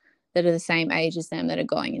people that are the same age as them that are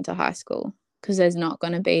going into high school, because there's not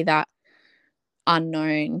going to be that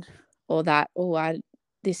unknown or that,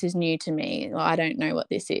 this is new to me, or I don't know what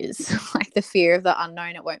this is. Like the fear of the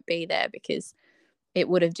unknown, it won't be there because it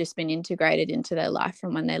would have just been integrated into their life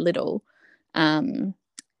from when they're little. And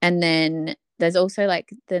then there's also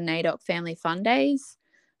like the NAIDOC Family Fun Days.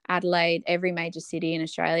 Adelaide, every major city in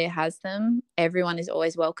Australia has them. Everyone is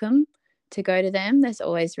always welcome to go to them. There's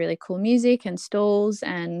always really cool music and stalls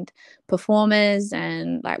and performers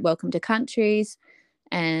and like welcome to countries.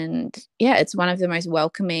 And yeah, it's one of the most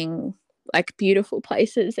welcoming, like beautiful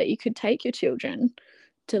places that you could take your children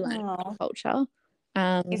to learn about culture.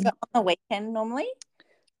 Is it on the weekend normally?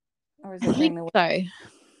 Or is it during the week? So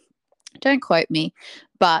don't quote me,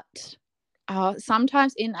 but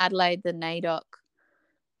sometimes in Adelaide, the NAIDOC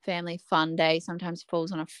Family Fun Day sometimes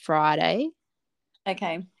falls on a Friday.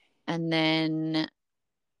 Okay. And then,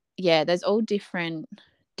 yeah, there's all different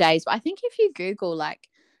days. But I think if you Google like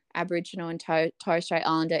Aboriginal and Torres Strait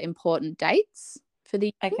Islander important dates for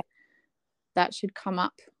the year, that should come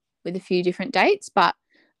up with a few different dates. But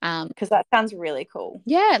because that sounds really cool.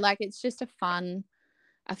 Yeah, like it's just a fun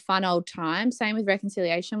old time. Same with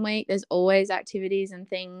Reconciliation Week. There's always activities and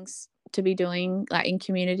things to be doing like in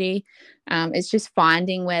community. It's just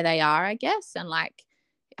finding where they are, I guess, and like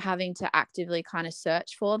having to actively kind of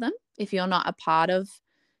search for them. If you're not a part of,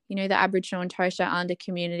 you know, the Aboriginal and Torres Strait Islander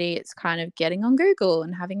community, it's kind of getting on Google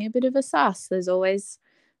and having a bit of a suss. There's always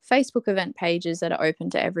Facebook event pages that are open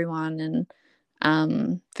to everyone,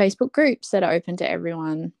 and Facebook groups that are open to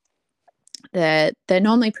everyone. They're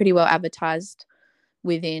normally pretty well advertised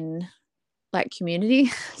within like community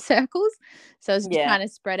circles, so it's just trying to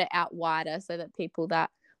spread it out wider so that people that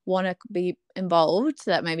want to be involved,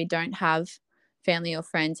 that maybe don't have family or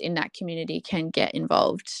friends in that community, can get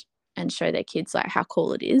involved and show their kids like how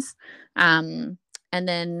cool it is. And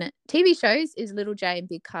then TV shows is Little J and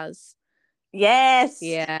Big Cuz. Yes.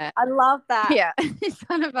 Yeah, I love that. Yeah, it's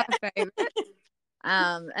one of our favorites.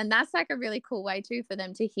 And that's like a really cool way too for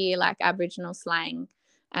them to hear like Aboriginal slang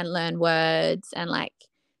and learn words and like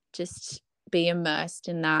just be immersed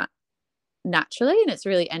in that naturally, and it's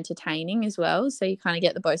really entertaining as well. So you kind of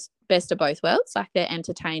get the best of both worlds. Like they're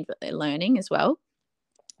entertained but they're learning as well.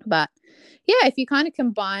 But yeah, if you kind of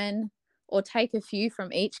combine or take a few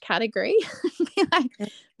from each category. Be like, all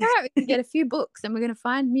right, we can get a few books and we're going to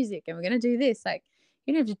find music and we're going to do this. Like,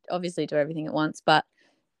 you don't have to obviously do everything at once, but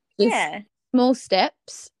just small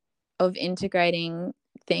steps of integrating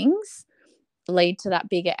things lead to that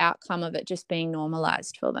bigger outcome of it just being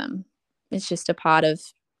normalized for them. It's just a part of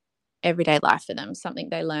everyday life for them, something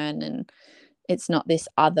they learn, and it's not this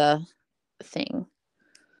other thing.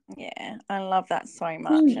 Yeah, I love that so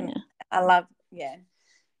much. And I love,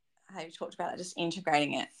 how you talked about it, just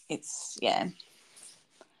integrating it. It's,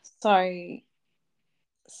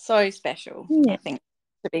 so special, I think,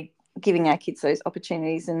 to be giving our kids those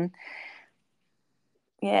opportunities. And,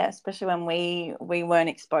 especially when we weren't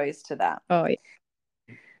exposed to that. Oh, yeah.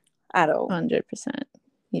 At all. 100%.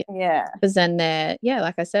 Yeah. Because then they're,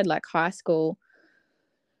 like I said, like high school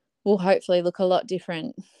will hopefully look a lot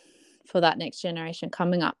different for that next generation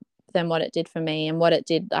coming up than what it did for me, and what it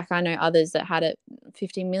did. Like, I know others that had it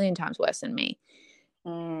 50 million times worse than me.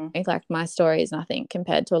 Like, my story is nothing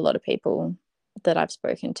compared to a lot of people that I've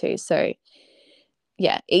spoken to. So,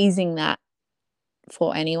 easing that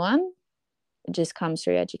for anyone just comes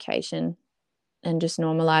through education and just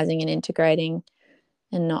normalizing and integrating,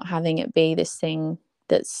 and not having it be this thing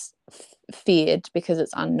that's feared because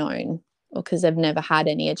it's unknown or because they've never had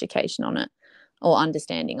any education on it or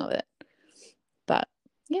understanding of it. But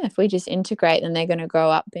if we just integrate, then they're going to grow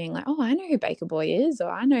up being like, oh, I know who Baker Boy is, or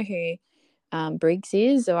I know who Briggs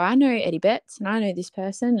is, or I know Eddie Betts, and I know this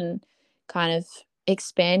person, and kind of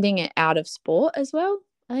expanding it out of sport as well,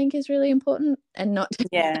 I think is really important, and not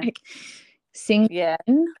just like sing that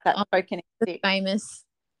the famous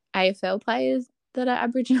AFL players that are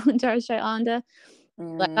Aboriginal and Torres Strait Islander.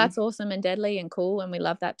 Like, that's awesome and deadly and cool, and we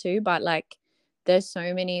love that too. But like, there's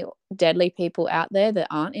so many deadly people out there that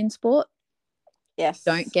aren't in sport.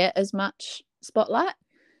 Don't get as much spotlight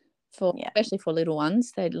especially for little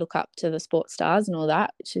ones. They look up to the sports stars and all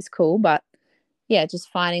that, which is cool. But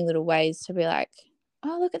just finding little ways to be like,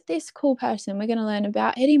 oh, look at this cool person. We're going to learn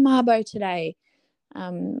about Eddie Mabo today.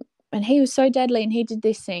 And he was so deadly and he did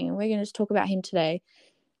this thing, and we're going to just talk about him today.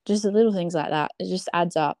 Just the little things like that. It just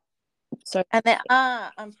adds up. So, and there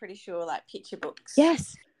are, I'm pretty sure, like picture books.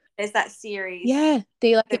 Yes. There's that series. Yeah.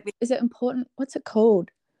 Is it important? What's it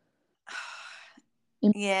called?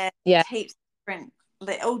 Heaps different,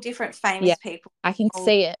 all different famous people. I can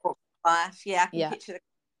see it. Life. I can picture the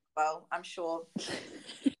well, I'm sure.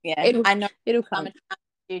 I know it'll come.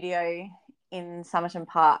 Studio in Somerton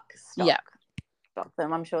Park stock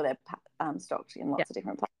them. I'm sure they're stocked in lots of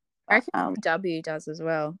different places. I reckon W does as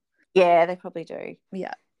well. Yeah, they probably do.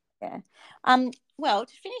 Yeah. Well,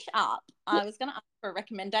 to finish up, I was going to ask for a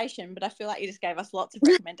recommendation, but I feel like you just gave us lots of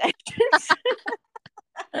recommendations.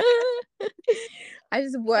 I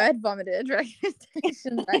just word vomited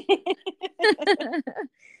recommendations.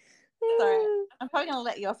 So I'm probably going to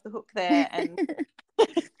let you off the hook there and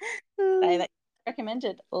say that you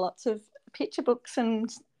recommended lots of picture books and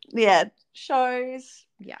shows.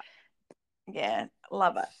 Yeah,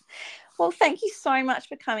 love it. Well, thank you so much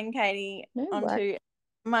for coming, Katie, onto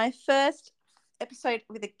my first episode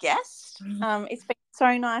with a guest. It's been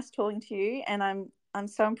so nice talking to you, and I'm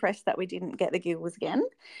so impressed that we didn't get the giggles again.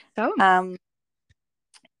 And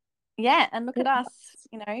look at us,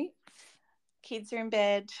 kids are in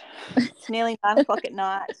bed. It's nearly 9 o'clock at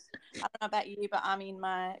night. I don't know about you, but I'm in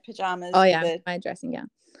my pajamas. Oh yeah, my dressing gown.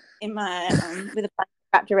 In my with a blanket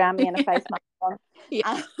wrapped around me and a face mask on.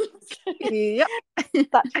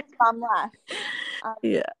 Such a fun life.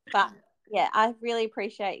 But I really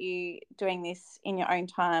appreciate you doing this in your own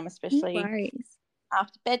time, especially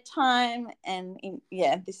after bedtime, and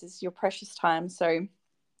this is your precious time. So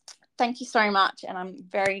thank you so much, and I'm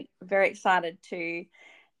very, very excited to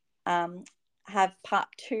have part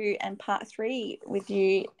 2 and part 3 with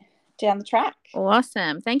you down the track.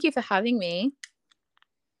 Awesome. Thank you for having me.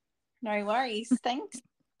 No worries. Thanks.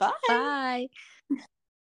 Bye. Bye.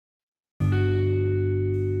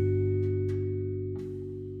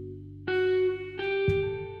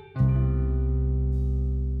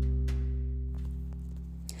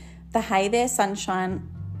 The Hey There Sunshine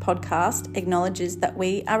podcast acknowledges that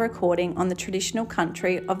we are recording on the traditional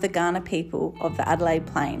country of the Kaurna people of the Adelaide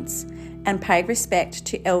Plains and pay respect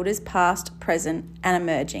to elders past, present and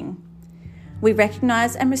emerging. We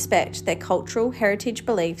recognise and respect their cultural heritage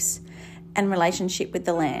beliefs and relationship with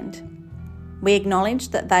the land. We acknowledge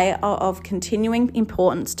that they are of continuing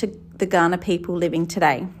importance to the Kaurna people living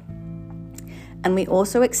today. And we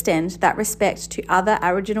also extend that respect to other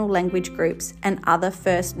Aboriginal language groups and other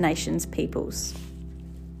First Nations peoples.